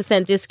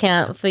 20%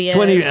 discount for your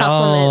supplements.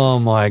 Oh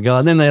my god!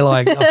 And then they're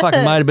like, I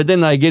fucking made it. But then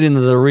they get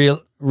into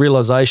the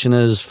realization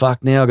is,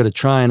 fuck, now I've got to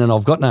train and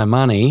I've got no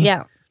money.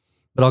 Yeah.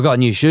 But I've got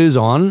new shoes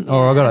on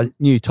or I've got a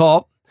new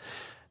top.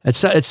 It's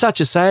such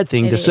a sad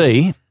thing to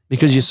see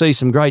because you see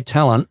some great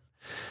talent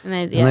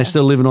and they're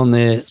still living on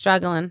their...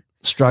 Struggling.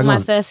 My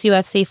first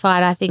UFC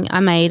fight, I think I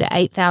made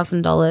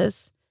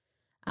 $8,000.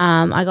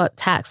 I got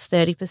taxed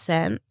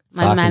 30%.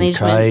 My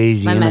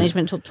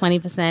management took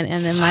 20%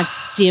 and then my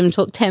gym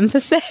took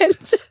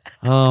 10%.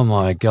 Oh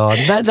my God.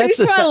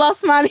 That's I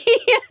lost money.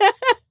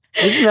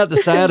 Isn't that the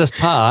saddest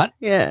part?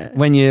 Yeah.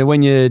 When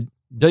you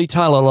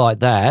detail it like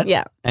that,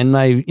 and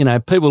they,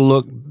 people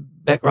look,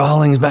 Beck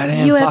Rollings back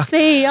there,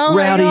 UFC, fuck,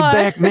 Rowdy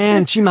Beck,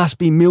 man, she must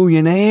be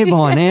millionaire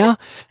by now.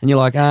 And you're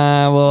like,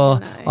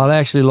 I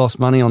actually lost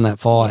money on that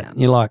fight. And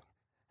you're like,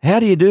 how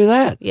do you do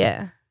that?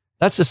 Yeah.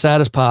 That's the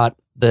saddest part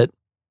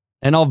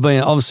and I've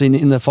been obviously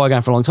in the fight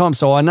game for a long time,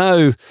 so I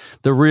know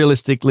the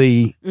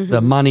realistically the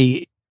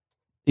money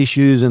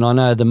issues and I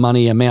know the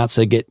money amounts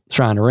that get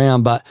thrown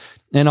around,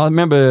 and I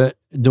remember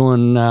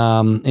doing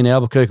in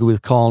Albuquerque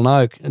with Kyle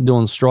Noak,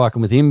 doing striking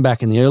with him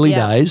back in the early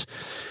days.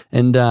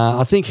 And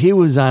I think he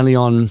was only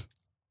on,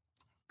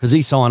 because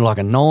he signed like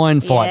a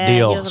 9-fight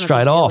deal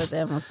straight off. With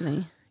them, wasn't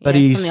he? But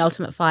he's from the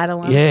Ultimate Fighter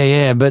one.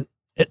 Yeah. But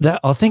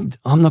I think,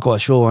 I'm not quite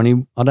sure,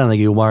 and I don't think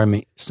he'll worry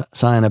me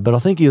saying it, but I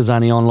think he was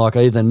only on like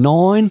either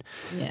 $9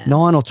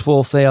 or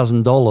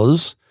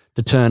 $12,000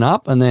 to turn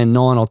up, and then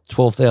 $9,000 or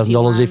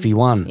 $12,000 if he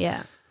won.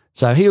 Yeah.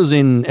 So he was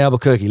in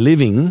Albuquerque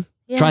living.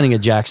 Yeah. Training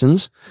at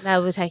Jackson's. They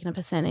were taking a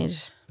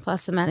percentage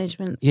plus the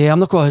management. Yeah, I'm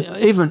not quite,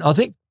 I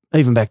think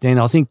even back then,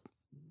 I think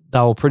they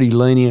were pretty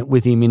lenient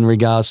with him in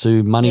regards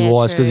to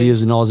money-wise because he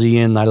is an Aussie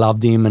and they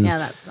loved him. And,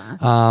 that's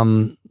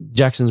nice.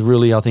 Jackson's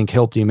really, I think,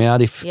 helped him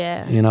out if,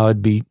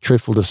 it'd be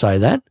truthful to say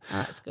that.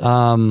 Oh, that's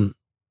good.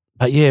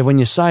 But yeah, when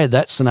you say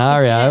that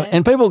scenario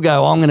and people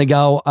go, I'm going to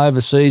go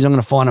overseas, I'm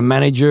going to find a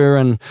manager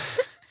and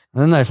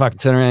then they fucking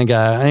turn around and go,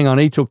 hang on,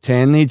 he took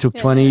 10, he took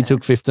 20, he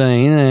took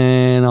 15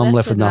 and I'm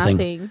left with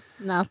nothing.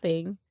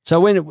 Nothing.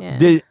 So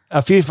did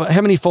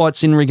how many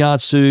fights in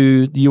regards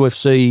to the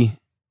UFC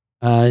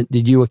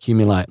did you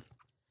accumulate?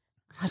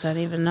 I don't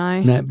even know.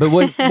 No, but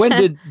when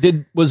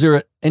was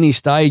there any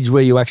stage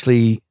where you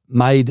actually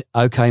made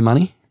okay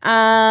money?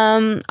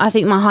 I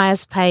think my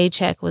highest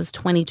paycheck was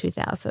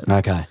 $22,000.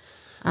 Okay.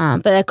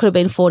 But that could have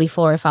been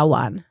 44 if I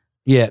won.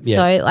 Yeah.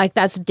 So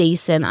that's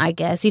decent, I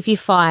guess. If you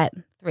fight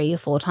 3 or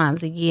 4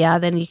 times a year,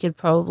 then you could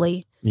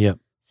probably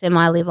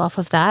semi-live off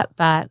of that.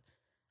 But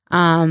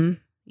then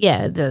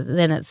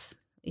it's,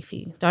 if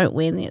you don't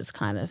win, it's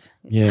kind of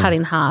cut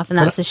in half, and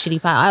that's the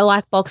shitty part. I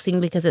like boxing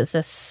because it's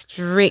a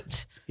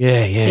strict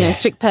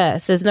strict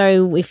purse. There's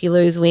no if you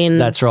lose, win.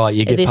 That's right.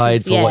 You get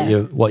paid for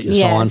what you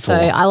signed for. So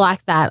I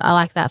like that. I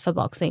like that for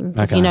boxing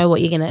because you know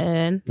what you're going to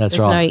earn. That's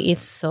There's right. no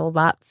ifs or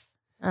buts.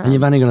 And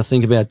you've only got to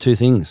think about two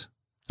things.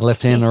 The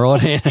left hand and the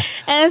right hand.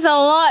 And it's a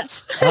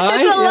lot.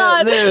 Hey? It's a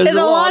lot. There's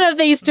a lot of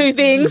these two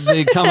things.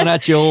 They're coming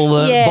at you, all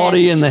the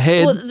body and the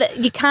head. Well,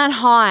 you can't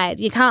hide.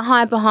 You can't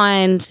hide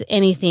behind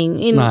anything.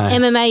 In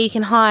MMA, you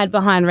can hide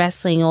behind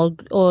wrestling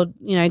or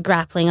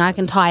grappling. I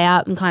can tie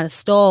up and kind of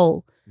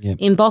stall. Yep.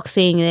 In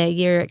boxing,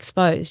 you're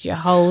exposed. Your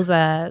holes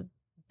are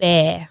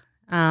bare.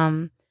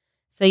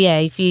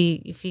 If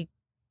you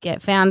get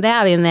found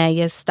out in there,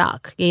 you're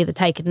stuck. You either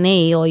take a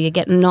knee or you're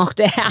getting knocked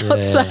out.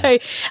 Yeah.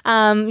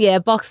 So,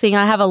 boxing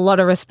I have a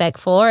lot of respect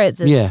for. It's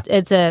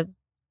a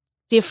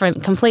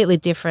completely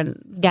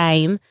different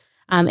game.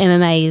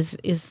 MMA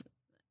is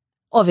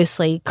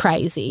obviously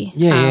crazy.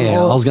 I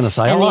was going to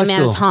say. And the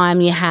amount of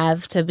time you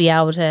have to be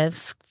able to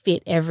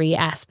fit every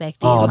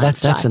aspect in. Oh,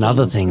 that's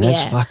another thing.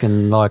 That's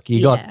fucking like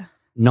you got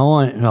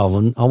 9,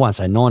 I won't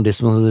say 9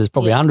 disciplines, there's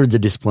probably hundreds of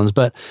disciplines,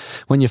 but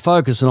when you're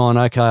focusing on,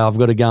 okay, I've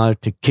got to go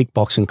to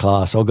kickboxing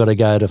class, I've got to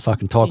go to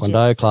fucking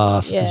taekwondo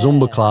class,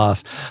 Zumba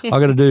class, I've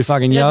got to do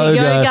fucking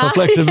yoga for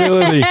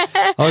flexibility,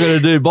 I've got to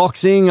do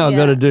boxing, I've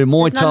got to do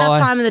Muay Thai. There's not enough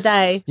time in the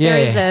day. Yeah.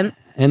 There isn't.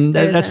 And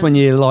that's when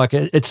you're like,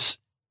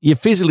 you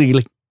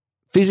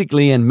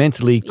physically and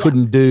mentally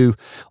couldn't do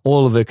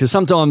all of it, because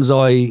sometimes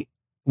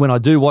when I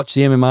do watch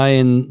the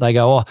MMA and they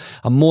go,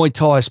 a Muay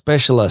Thai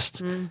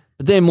specialist,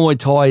 but their Muay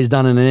Thai is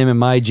done in an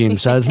MMA gym,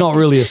 so it's not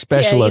really a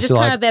specialist. You're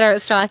just kind of better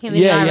at striking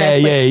than you are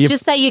wrestling.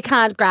 Just say you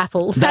can't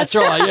grapple. That's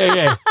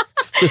right,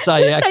 Just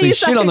say you actually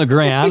shit on the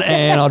ground,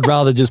 and I'd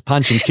rather just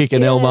punch and kick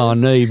an elbow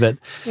and knee. But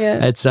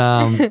it's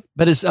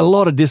but it's a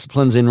lot of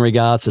disciplines in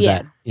regards to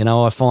that. You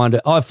know, I find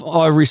it.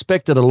 I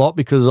respect it a lot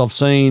because I've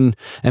seen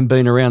and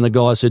been around the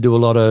guys who do a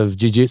lot of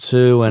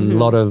jiu-jitsu and a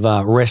lot of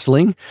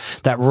wrestling.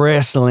 That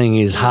wrestling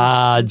is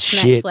hard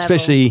shit,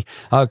 especially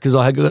because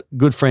I had a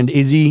good friend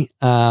Izzy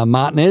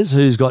Martinez,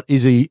 who's got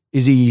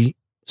Izzy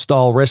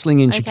style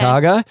wrestling in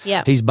Chicago.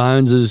 Yep. He's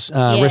Bones'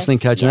 wrestling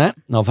coach and that.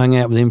 And I've hung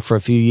out with him for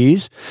a few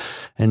years.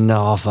 And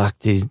I'll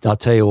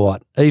tell you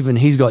what, even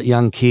he's got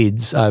young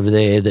kids over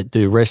there that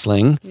do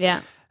wrestling.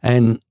 Yeah.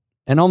 And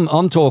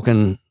I'm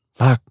talking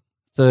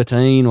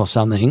 13 or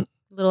something.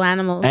 Little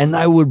animals. And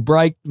they would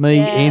break me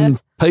in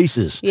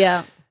pieces.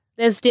 Yeah.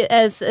 There's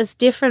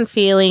different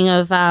feeling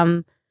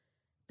of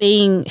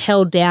being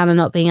held down and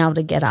not being able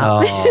to get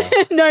up.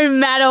 No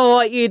matter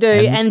what you do,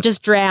 and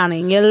just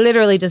drowning. You're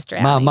literally just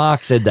drowning.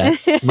 Mark said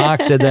that.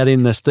 Mark said that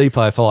in the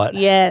Stipe fight.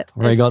 Yeah.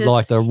 Where he got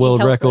like the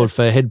world record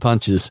for head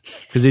punches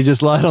because he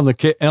just laid on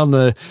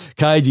the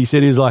cage. He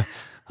said he was like,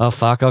 oh,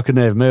 fuck, I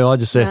couldn't have moved. I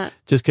just said,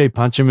 just keep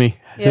punching me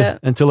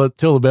until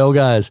the bell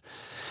goes.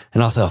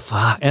 And I thought,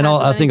 fuck. And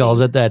I think I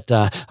was at that.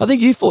 I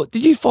think you fought.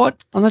 Did you fight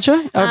on that show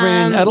over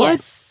in Adelaide?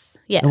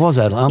 Yes. It was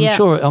Adelaide.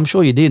 I'm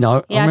sure you did.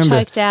 I remember.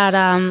 I choked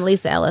out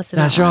Lisa Ellis.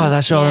 That's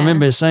right. Yeah. I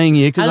remember seeing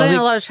you. I got in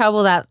a lot of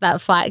trouble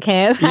that fight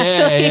camp.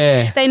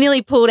 Actually, they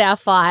nearly pulled our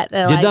fight.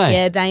 Did they?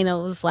 Yeah, Dana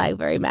was like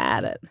very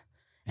mad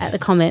at the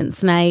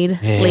comments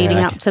made leading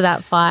up to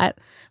that fight,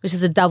 which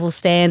is a double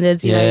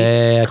standards. You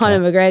know, Conor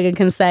McGregor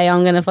can say,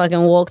 I'm going to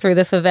fucking walk through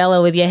the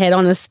favela with your head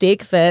on a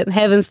stick, but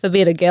heavens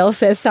forbid a girl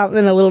says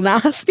something a little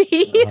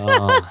nasty.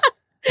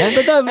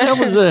 But that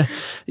was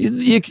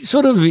you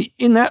sort of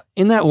in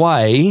that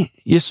way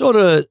you sort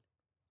of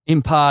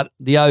impart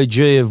the OG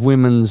of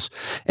women's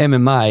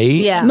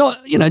MMA. Yeah.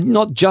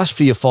 Not just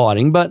for your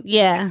fighting, but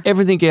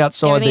everything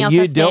outside that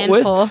you dealt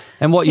with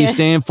and what you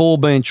stand for,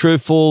 being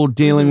truthful,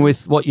 dealing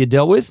with what you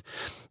dealt with.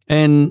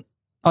 And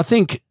I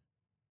think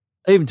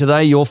even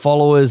today, your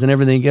followers and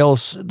everything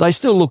else, they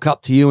still look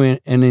up to you and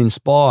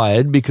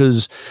inspired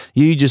because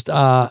you just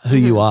are who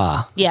you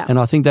are. Yeah. And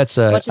I think that's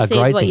a great thing. What you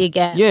see is what you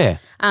get. Yeah.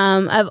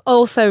 I've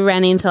also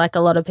ran into like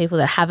a lot of people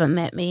that haven't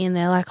met me and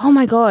they're like, oh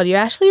my God, you're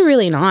actually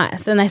really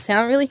nice. And they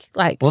sound really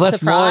like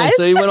surprised.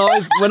 See, when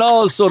I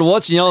was sort of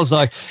watching you, I was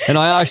like, and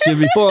I asked you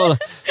before,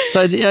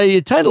 so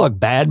you taste like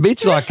bad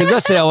bitch, like, because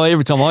that's how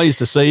every time I used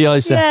to see you, I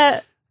used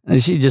to,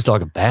 is she just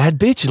like a bad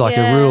bitch? Like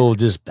a real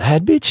just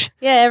bad bitch?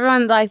 Yeah,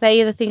 everyone like they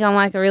either think I'm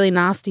like a really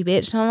nasty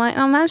bitch and I'm like,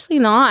 I'm actually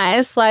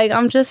nice. Like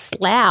I'm just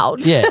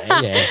loud. Yeah.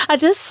 I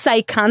just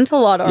say cunt a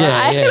lot, all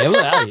right?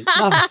 Yeah.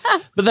 Well,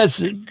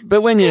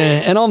 but when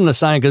and I'm the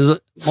same because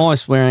my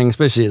swearing,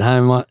 especially at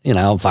home,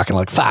 I'm fucking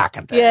like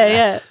fucking.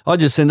 Yeah. I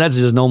just think that's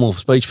just normal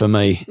speech for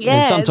me. Yeah,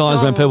 and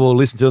sometimes when people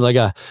listen to it, they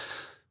go,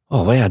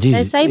 oh, wow. Geez,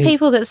 they say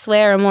people that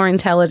swear are more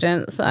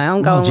intelligent, so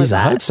I'm going with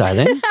that. I hope so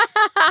then.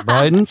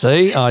 Braden,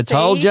 I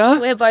told you.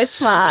 We're both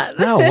smart.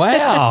 Oh,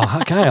 wow.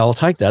 Okay, I'll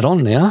take that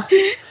on now.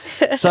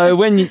 So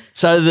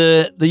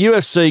the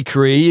UFC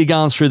career, you're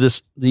going through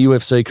the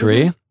UFC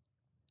career.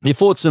 You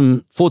fought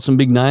some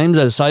big names,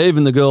 as I say,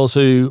 even the girls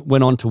who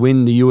went on to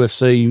win the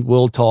UFC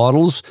world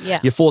titles. Yeah.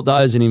 You fought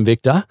those in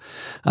Invicta.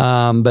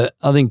 But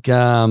I think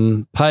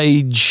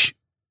Paige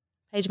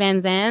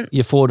Van Zandt.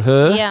 You fought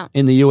her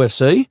in the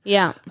UFC.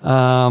 Yeah.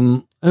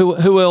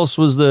 Who else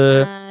was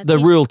the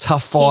real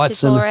tough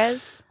fights? Tisha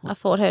Torres. I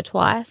fought her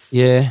twice.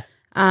 Yeah.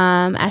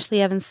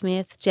 Ashley Evans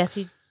Smith,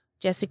 Jessica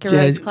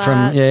Rose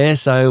Clark.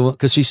 So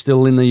because she's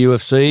still in the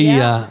UFC.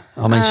 Yeah.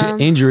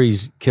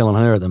 Injuries killing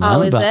her at the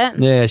moment. Is it?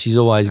 Yeah, she's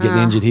always getting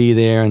injured here,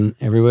 there, and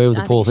everywhere with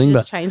the poor thing. She But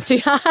just trains too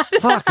hard.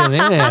 Fucking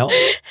hell.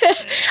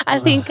 I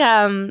think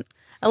a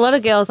lot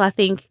of girls, I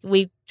think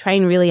we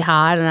train really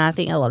hard, and I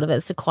think a lot of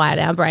it's to quiet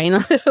our brain a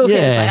little bit.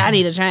 It's like, I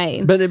need to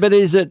train. But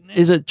is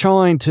it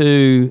trying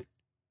to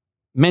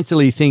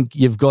mentally think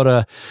you've got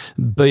to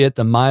be at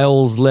the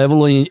males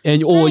level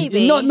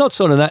or not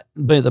sort of that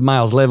be at the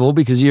males level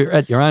because you're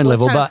at your own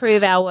level, but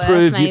prove our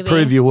worth,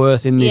 prove your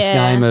worth in this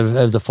game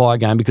of the fight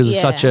game because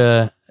it's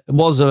it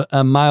was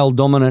a male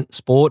dominant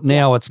sport.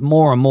 Now it's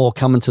more and more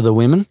coming to the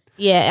women.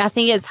 Yeah, I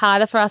think it's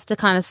harder for us to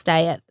kind of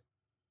stay at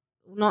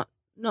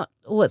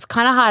it's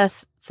kind of harder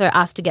for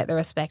us to get the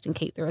respect and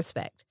keep the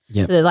respect.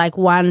 Yeah. So like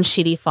one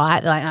shitty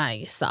fight, they're like, oh,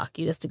 you suck.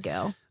 You're just a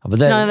girl. But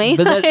you know what I mean?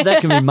 But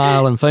that can be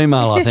male and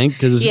female, I think,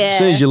 because as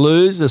soon as you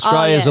lose,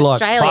 Australians are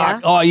like,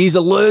 fuck, he's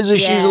a loser,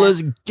 she's a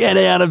loser, get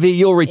out of here,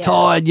 you're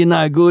retired, you're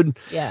no good.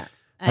 Yeah.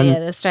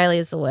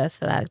 Australia's the worst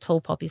for that, tall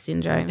poppy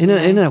syndrome.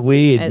 Isn't that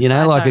weird?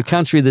 Like a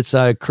country that's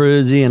so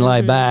cruisy and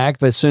laid back,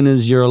 but as soon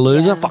as you're a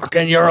loser,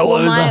 fucking you're a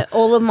loser.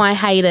 All of my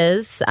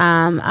haters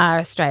are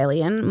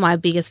Australian. My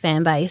biggest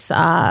fan base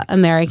are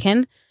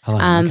American.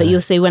 But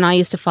you'll see when I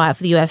used to fight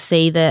for the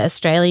UFC, the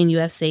Australian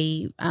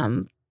UFC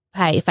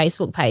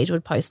Facebook page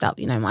would post up,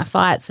 my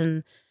fights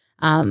and,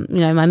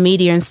 my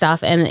media and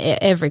stuff, and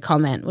every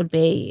comment would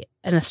be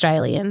an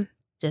Australian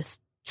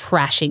just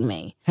trashing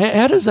me.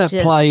 How does that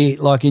play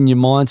like in your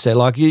mindset?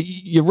 Like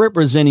you're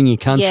representing your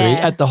country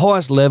at the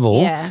highest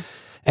level. Yeah.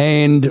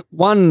 And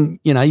one,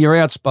 you're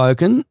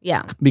outspoken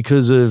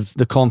because of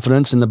the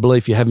confidence and the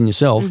belief you have in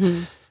yourself.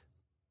 Mm-hmm.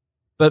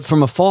 But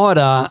from a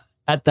fighter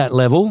at that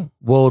level,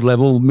 world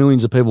level,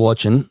 millions of people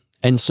watching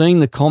and seeing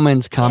the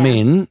comments come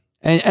in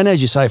and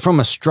as you say, from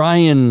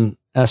Australian.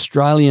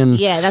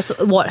 Yeah, that's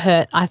what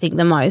hurt, I think,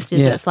 the most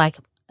is it's like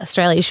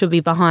Australia should be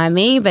behind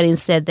me, but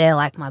instead they're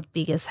like my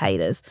biggest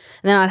haters.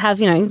 And then I'd have,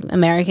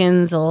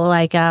 Americans or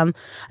like I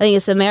think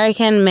it's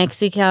American,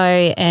 Mexico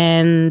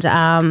and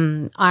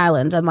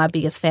Ireland are my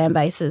biggest fan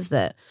bases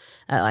that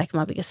are like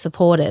my biggest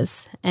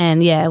supporters.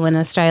 And when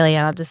Australia,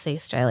 I just see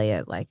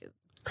Australia like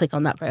click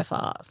on that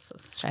profile.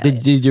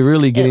 Did you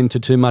really get into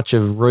too much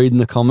of reading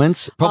the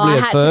comments? Probably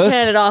at first. I had to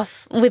turn it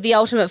off. With The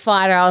Ultimate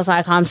Fighter, I was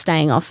like, I'm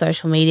staying off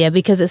social media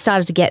because it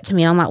started to get to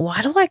me. I'm like,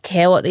 why do I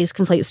care what these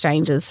complete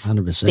strangers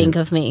 100%. think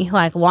of me?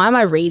 Like, why am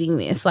I reading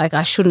this? Like,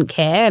 I shouldn't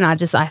care. And I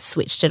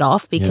switched it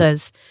off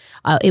because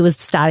it was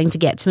starting to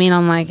get to me. And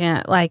I'm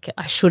like,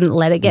 I shouldn't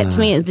let it get to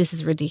me. This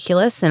is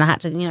ridiculous. And I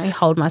had to,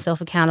 hold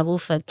myself accountable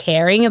for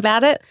caring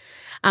about it.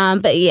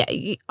 But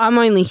I'm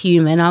only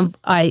human.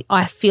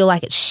 I feel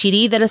like it's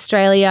shitty that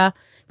Australia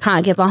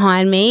can't get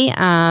behind me.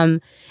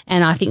 And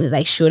I think that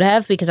they should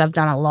have because I've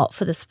done a lot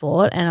for the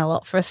sport and a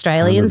lot for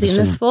Australians 100%. In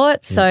the sport.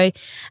 Yeah. So,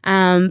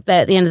 but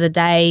at the end of the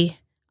day,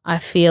 I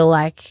feel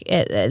like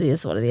it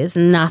is what it is.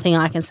 Nothing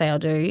I can say or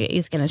do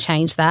is going to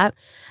change that.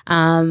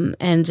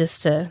 And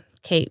just to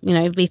keep,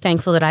 be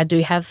thankful that I do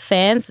have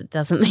fans. It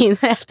doesn't mean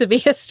they have to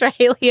be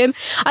Australian.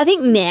 I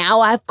think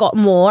now I've got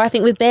more. I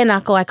think with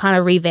Bareknuckle, I kind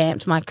of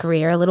revamped my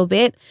career a little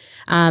bit.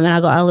 And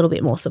I got a little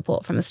bit more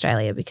support from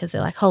Australia because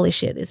they're like, holy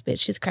shit, this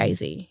bitch is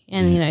crazy.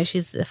 And,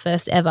 she's the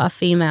first ever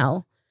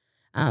female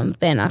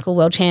Bareknuckle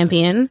world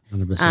champion,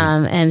 100%.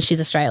 And she's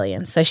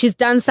Australian, so she's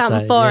done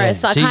something for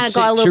us. So I kind of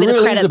got a little bit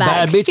of credit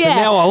back. She really is a bad bitch, but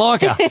now I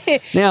like her.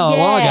 I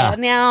like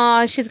her.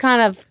 Now she's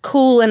kind of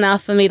cool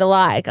enough for me to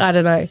like. I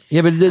don't know.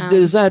 Yeah, but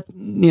does that,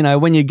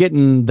 when you're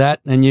getting that,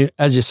 and you,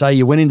 as you say,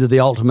 you went into the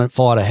Ultimate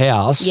Fighter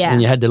house,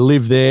 and you had to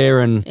live there,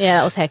 and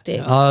that was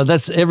hectic.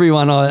 That's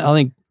everyone. I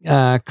think.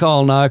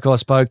 Kyle Noak I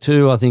spoke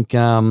to, I think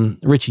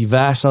Richie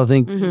Vass,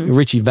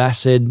 Richie Vass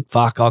said,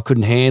 fuck, I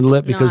couldn't handle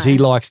it because he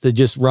likes to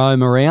just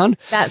roam around.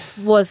 That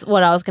was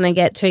what I was going to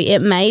get to.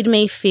 It made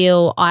me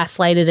feel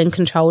isolated and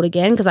controlled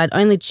again because I'd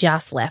only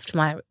just left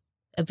my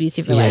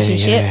abusive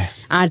relationship. Yeah.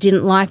 I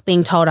didn't like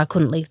being told I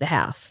couldn't leave the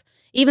house.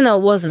 Even though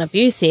it wasn't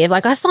abusive,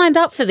 like I signed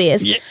up for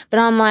this, but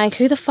I'm like,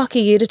 who the fuck are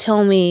you to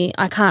tell me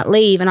I can't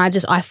leave? And I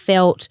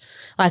felt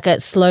like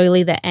it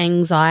slowly, the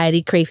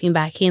anxiety creeping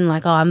back in,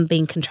 like, I'm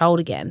being controlled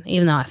again,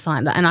 even though I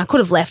signed up. And I could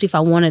have left if I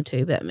wanted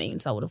to, but it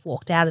means I would have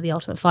walked out of the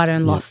Ultimate Fighter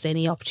and lost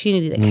any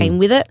opportunity that came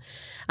with it.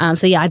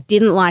 I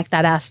didn't like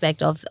that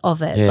aspect of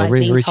it, like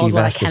being told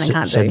what I can and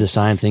can't do. Said the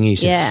same thing. He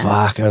said,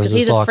 fuck. I was just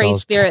he's a free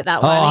spirit,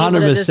 that one.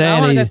 100%. I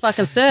want to go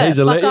fucking surf.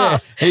 Fuck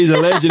off. He's a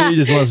legend. He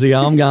just wants to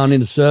go, I'm going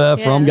into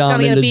surf or I'm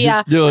going into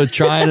just do a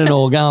training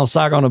or go and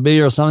suck on a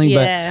beer or something.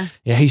 Yeah.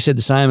 But he said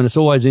the same. And it's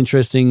always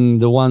interesting,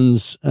 the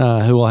ones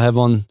who I have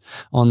on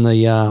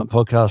the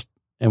podcast,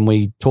 and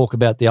we talk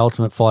about the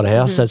Ultimate Fighter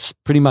house. That's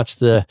pretty much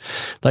they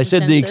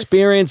said the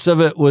experience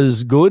of it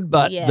was good,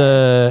 but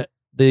the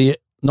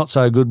not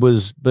so good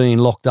was being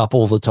locked up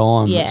all the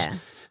time. Yeah.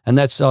 And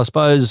that's, I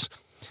suppose,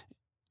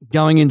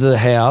 going into the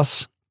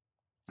house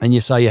and you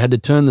say you had to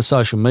turn the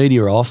social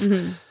media off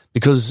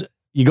because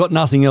you got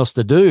nothing else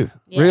to do,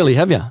 really,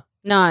 have you?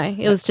 No,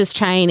 it was just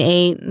train,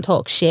 eat and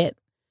talk shit.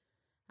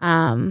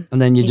 And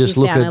then you just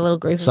look at a little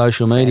group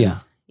social of media.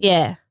 friends.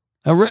 Yeah.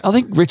 I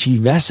think Richie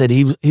Vass said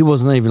he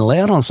wasn't even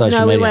allowed on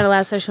social media. No, we weren't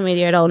allowed social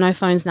media at all. No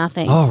phones,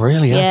 nothing. Oh,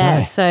 really? Yeah.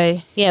 Okay.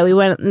 So, yeah, we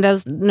weren't. There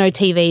was no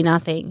TV,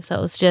 nothing. So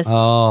it was just.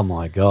 Oh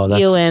my God,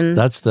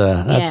 that's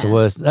the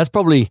worst. That's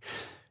probably.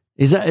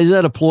 Is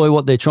that a ploy?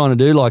 What they're trying to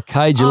do? Like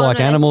cage you like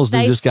animals?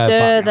 They just go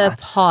stir the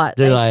pot.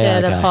 They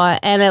stir the Okay. pot,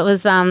 and it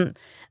was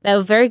they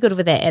were very good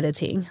with their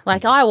editing.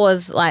 Like I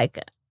was like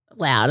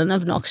loud and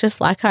obnoxious,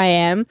 like I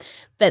am,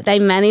 but they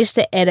managed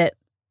to edit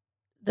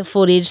the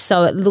footage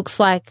so it looks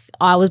like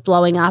I was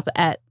blowing up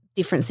at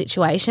different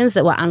situations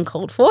that were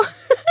uncalled for.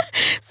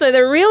 So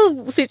the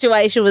real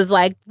situation was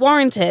like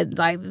warranted,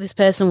 like this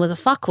person was a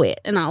fuckwit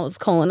and I was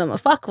calling them a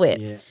fuckwit.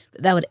 Yeah.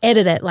 But they would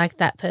edit it like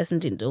that person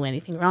didn't do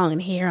anything wrong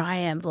and here I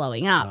am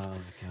blowing up. Oh,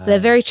 So they're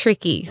very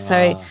tricky.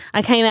 So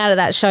I came out of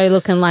that show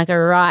looking like a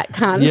right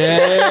cunt.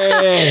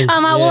 Yes,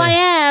 I'm like, well, I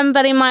am,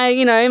 but in my,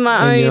 in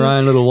my own, your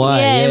own little way.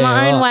 Yeah, in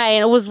my own right. way.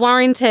 And it was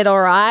warranted,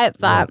 all right.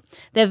 But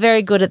they're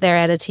very good at their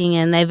editing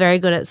and they're very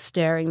good at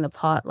stirring the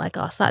pot. Like,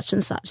 oh, such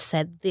and such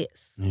said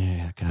this.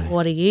 Yeah, okay.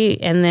 What are you?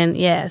 And then,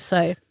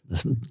 so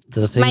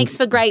the thing, makes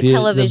for great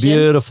television. The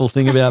beautiful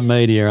thing about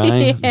media,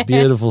 eh? The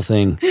beautiful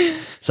thing.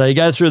 So you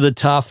go through the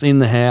tough in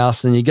the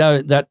house, then you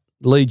go, that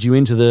leads you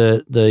into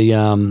the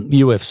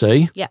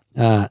UFC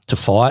to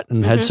fight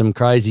and had some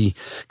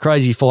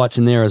crazy fights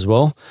in there as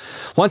well.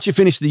 Once you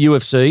finished the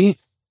UFC,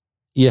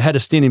 you had a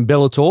stint in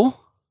Bellator.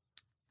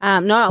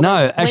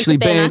 No, actually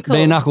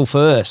Bareknuckle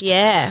first.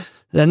 Yeah.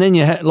 And then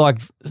you had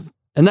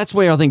and that's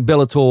where I think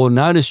Bellator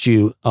noticed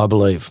you, I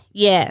believe.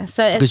 Yeah.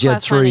 So it's because you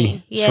had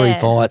three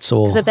fights.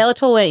 So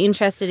Bellator weren't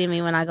interested in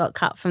me when I got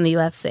cut from the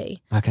UFC.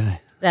 Okay.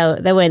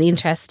 They weren't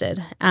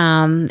interested.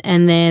 And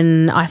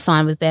then I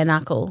signed with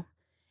Bareknuckle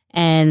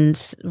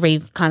and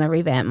kind of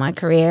revamped my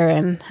career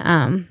and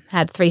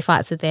had 3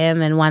 fights with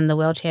them and won the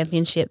world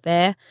championship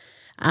there,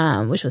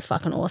 which was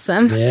fucking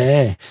awesome.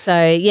 Yeah. So,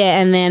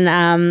 and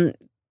then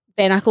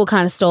Bareknuckle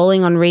kind of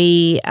stalling on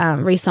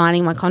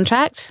re-signing my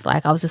contract.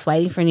 Like I was just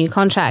waiting for a new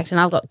contract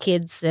and I've got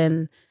kids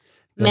and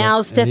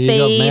mouths to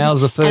feed.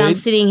 Mouths to feed. And I'm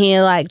sitting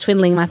here like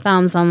twiddling my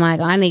thumbs. I'm like,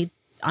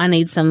 I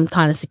need some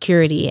kind of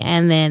security.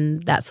 And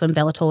then that's when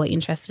Bellator were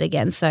interested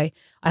again. So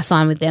I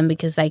signed with them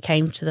because they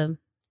came to the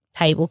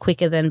table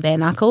quicker than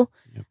Bareknuckle.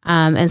 Yep.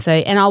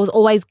 And I was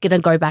always going to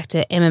go back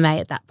to MMA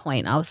at that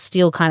point. I was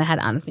still kind of had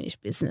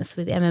unfinished business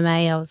with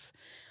MMA.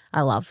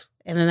 I love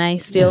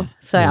MMA still.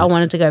 I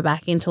wanted to go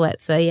back into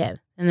it. So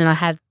and then I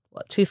had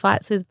 2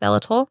 fights with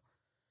Bellator.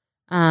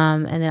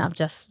 And then I've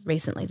just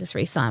recently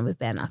re-signed with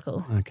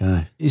Bareknuckle.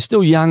 Okay. You're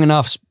still young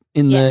enough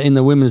in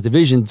the women's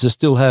division to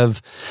still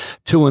have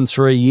 2 and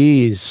 3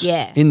 years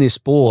in this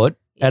sport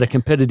at a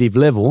competitive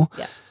level.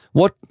 Yeah.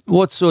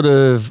 What's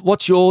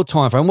your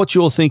time frame? What's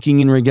your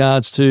thinking in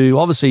regards to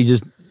obviously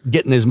just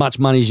getting as much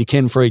money as you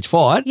can for each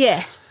fight?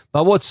 Yeah.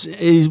 But what's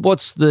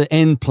the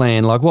end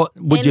plan? Like, what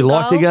would you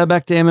like to go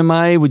back to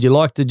MMA? Would you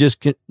like to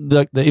just get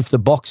if the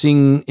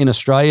boxing in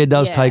Australia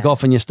does take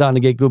off and you're starting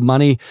to get good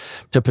money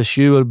to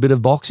pursue a bit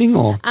of boxing?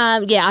 Or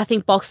I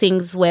think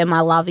boxing's where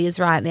my love is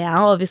right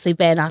now. Obviously,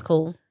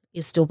 Bareknuckle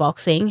is still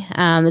boxing.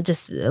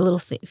 Just a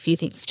few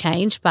things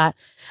change, but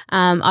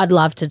I'd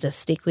love to just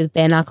stick with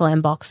Bareknuckle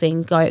and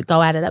boxing.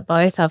 Go at it at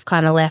both. I've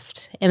kind of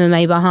left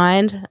MMA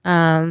behind.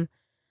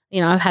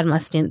 I've had my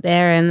stint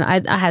there and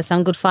I had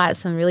some good fights,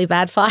 some really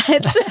bad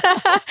fights.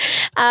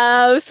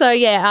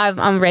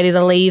 I'm ready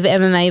to leave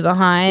MMA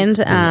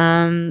behind.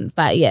 I'm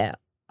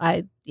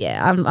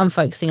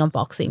focusing on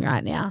boxing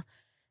right now.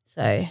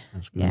 So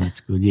that's good.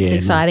 That's good. Yeah, it's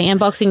exciting. And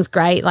boxing's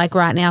great. Like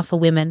right now for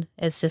women,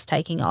 it's just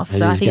taking off.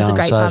 So I think it's a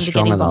great time to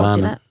get involved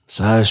in it.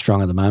 So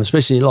strong at the moment,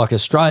 especially like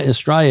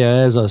Australia,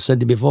 as I said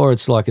to you before,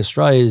 it's like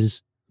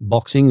Australia's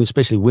boxing,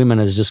 especially women,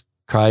 is just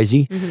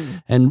crazy. Mm-hmm.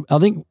 And I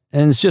think,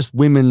 and it's just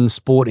women's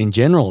sport in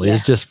general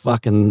is just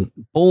fucking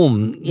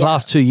boom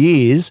last 2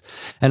 years.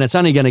 And it's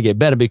only going to get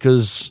better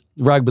because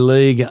rugby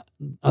league,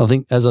 I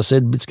think, as I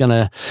said, it's going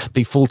to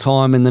be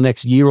full-time in the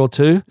next year or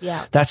two.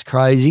 Yeah. That's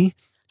crazy.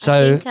 So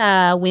I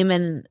think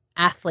women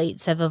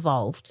athletes have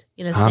evolved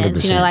in a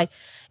sense, 100%.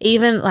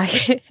 Even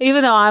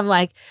though I'm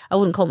like, I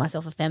wouldn't call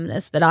myself a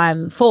feminist, but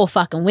I'm for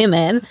fucking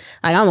women.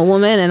 Like I'm a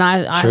woman and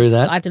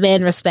I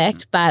demand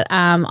respect, but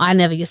I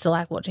never used to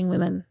like watching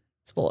women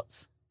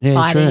sports,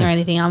 fighting or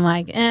anything. I'm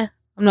like, I'm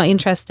not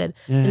interested.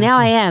 Yeah, but now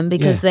I am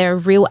because they're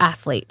real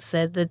athletes.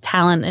 The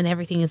talent and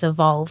everything has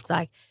evolved.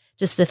 Like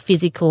just the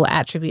physical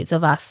attributes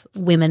of us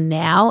women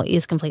now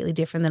is completely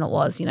different than it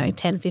was,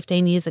 10,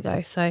 15 years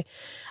ago. So,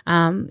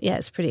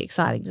 it's pretty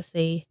exciting to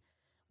see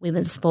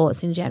women's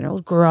sports in general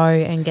grow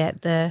and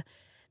get the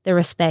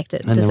respect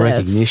it deserves. And the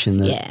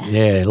recognition.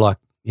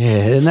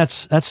 And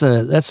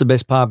that's the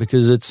best part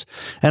because it's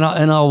and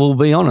I will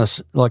be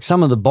honest, like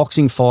some of the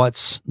boxing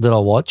fights that I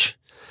watch,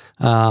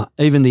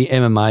 even the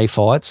MMA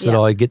fights that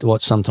I get to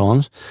watch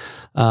sometimes,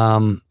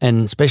 and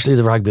especially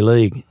the rugby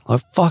league.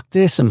 Like fuck,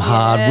 there's some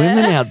hard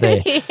women out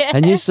there,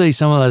 and you see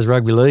some of those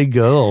rugby league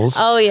girls.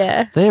 Oh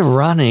yeah, they're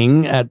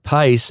running at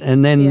pace,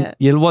 and then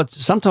you watch.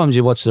 Sometimes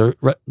you watch the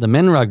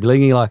men rugby league,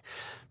 and you're like,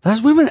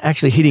 those women are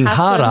actually hitting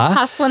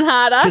hustling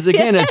harder. Because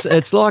again,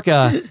 it's like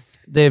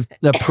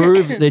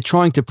they're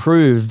trying to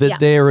prove that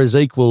they're as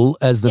equal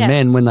as the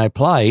men when they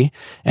play,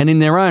 and in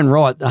their own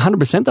right,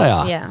 100% they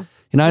are. Yeah,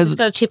 you know, just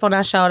got a chip on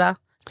our shoulder,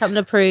 something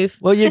to prove.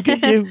 Well, you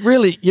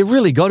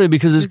really got to,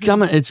 because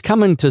it's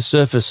coming to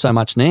surface so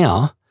much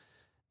now,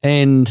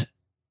 and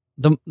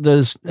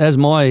there's as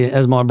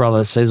my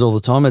brother says all the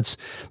time, it's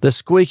the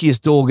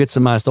squeakiest door gets the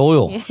most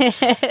oil.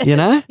 You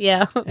know?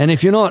 Yeah. And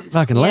if you're not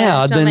fucking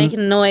loud, not then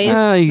making noise,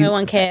 no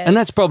one cares. And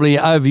that's probably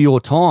over your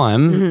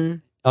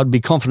time. I'd be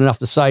confident enough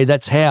to say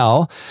that's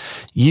how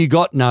you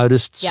got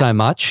noticed so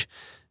much,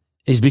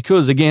 is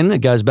because, again, it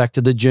goes back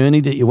to the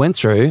journey that you went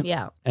through.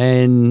 Yeah.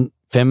 And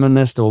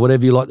feminist or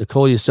whatever you like to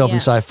call yourself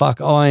and say,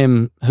 fuck, I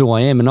am who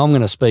I am and I'm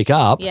going to speak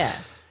up. Yeah.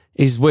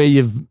 Is where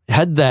you've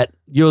had that.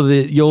 You're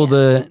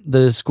the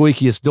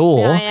squeakiest door.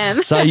 Yeah, I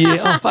am. So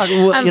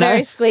I'm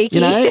very squeaky.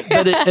 You know,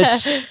 but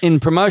it's in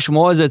promotion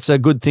wise, it's a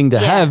good thing to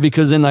have,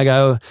 because then they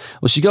go,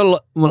 well, she got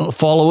a lot of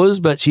followers,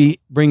 but she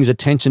brings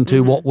attention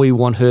to what we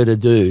want her to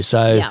do.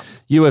 So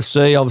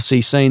UFC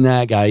obviously seen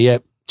that, go,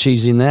 yep,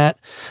 she's in that.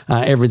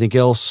 Everything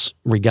else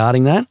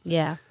regarding that.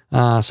 Yeah.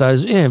 So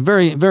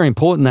very, very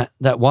important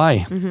that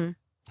way.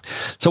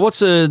 So what's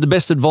the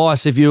best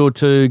advice if you were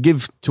to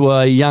give to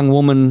a young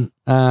woman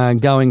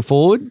going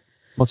forward?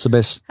 What's the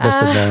best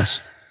advice?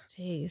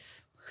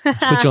 Jeez.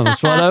 Put you on the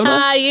spot, haven't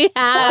I? You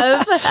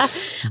have.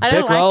 I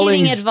don't like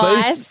giving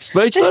advice.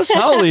 Speechless?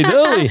 Holy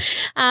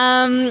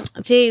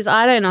dooly. Geez,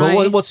 I don't know.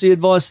 Well, what's the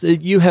advice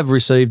that you have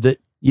received that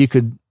you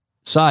could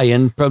say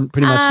and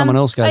pretty much someone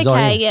else goes,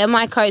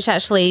 my coach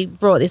actually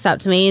brought this up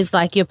to me, is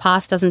like, your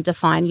past doesn't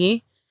define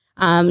you.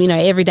 You know,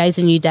 every day's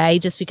a new day.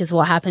 Just because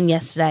what happened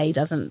yesterday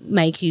doesn't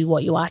make you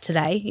what you are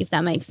today, if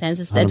that makes sense.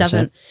 It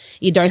doesn't.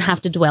 You don't have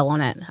to dwell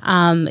on it.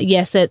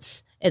 Yes,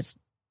 it's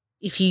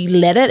if you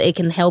let it, it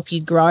can help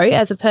you grow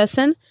as a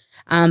person,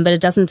 but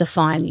it doesn't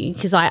define you.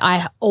 Because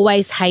I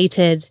always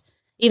hated,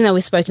 even though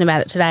we've spoken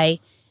about it today,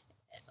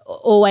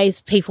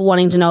 always people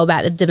wanting to know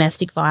about the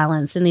domestic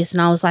violence and this,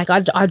 and I was like, I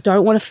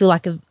don't want to feel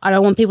like I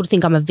don't want people to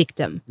think I'm a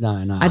victim. No,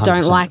 100%. I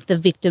don't like the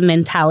victim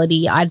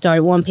mentality. I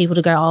don't want people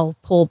to go, oh,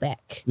 poor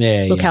Beck.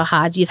 Look how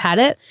hard you've had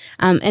it.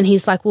 And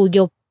he's like, well,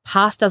 your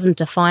past doesn't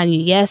define you.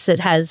 Yes, it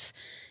has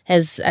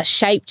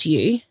shaped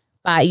you,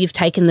 but you've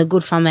taken the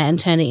good from it and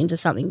turned it into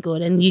something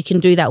good. And you can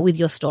do that with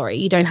your story.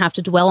 You don't have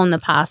to dwell on the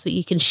past, but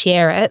you can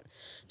share it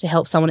to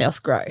help someone else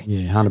grow.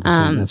 Yeah, 100%.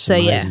 That's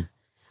amazing. Yeah,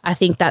 I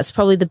think that's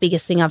probably the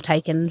biggest thing I've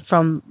taken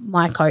from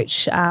my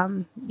coach,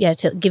 to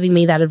giving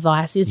me that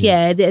advice is,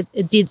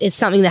 it's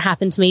something that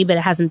happened to me, but it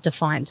hasn't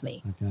defined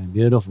me. Okay,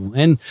 beautiful.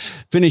 And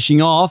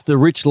finishing off, the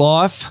rich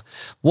life.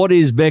 What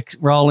is Beck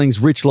Rowling's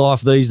rich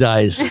life these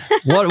days?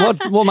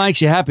 What makes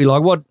you happy?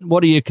 Like,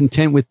 what are you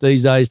content with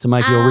these days to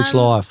make your rich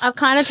life? I've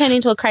kind of turned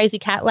into a crazy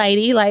cat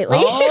lady lately.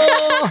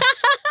 Oh.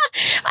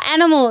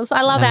 Animals.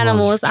 I love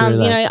animals.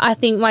 I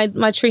think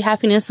my true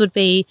happiness would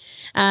be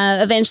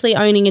eventually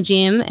owning a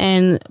gym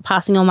and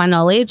passing on my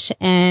knowledge,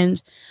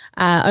 and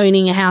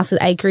owning a house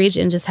with acreage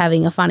and just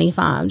having a funny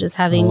farm, just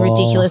having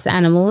ridiculous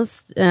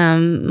animals.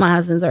 My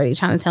husband's already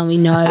trying to tell me,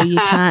 no, you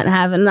can't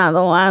have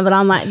another one. But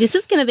I'm like, this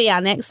is going to be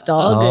our next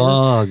dog.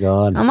 Oh,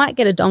 God. I might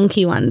get a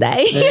donkey one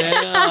day.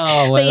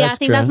 But I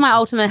think that's my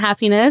ultimate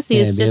happiness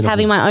is just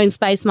having my own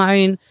space,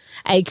 my own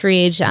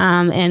acreage,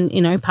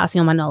 and, passing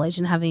on my knowledge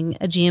and having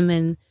a gym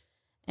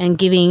and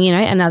giving,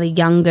 another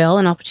young girl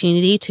an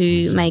opportunity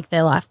to make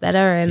their life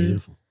better. And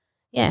beautiful.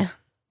 Yeah.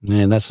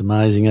 Man, that's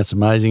amazing. That's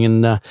amazing.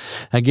 And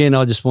again,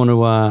 I just want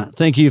to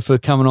thank you for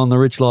coming on the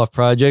Rich Life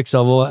Projects.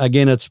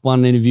 Again, it's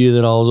one interview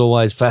that I was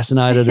always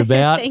fascinated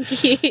about.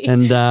 Thank you.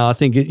 And I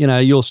think,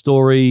 your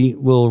story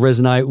will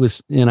resonate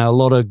with, a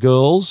lot of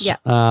girls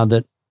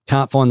that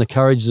can't find the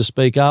courage to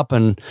speak up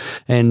and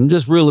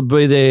just really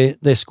be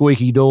their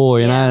squeaky door,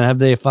 and have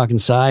their fucking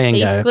say and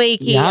be go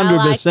squeaky.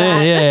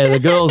 100%. The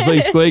girls be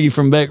squeaky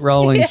from Beck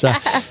Rowling. So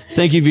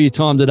thank you for your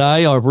time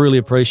today. I really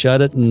appreciate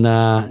it.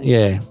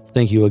 And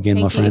thank you again,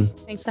 my friend.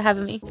 Thanks for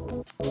having me.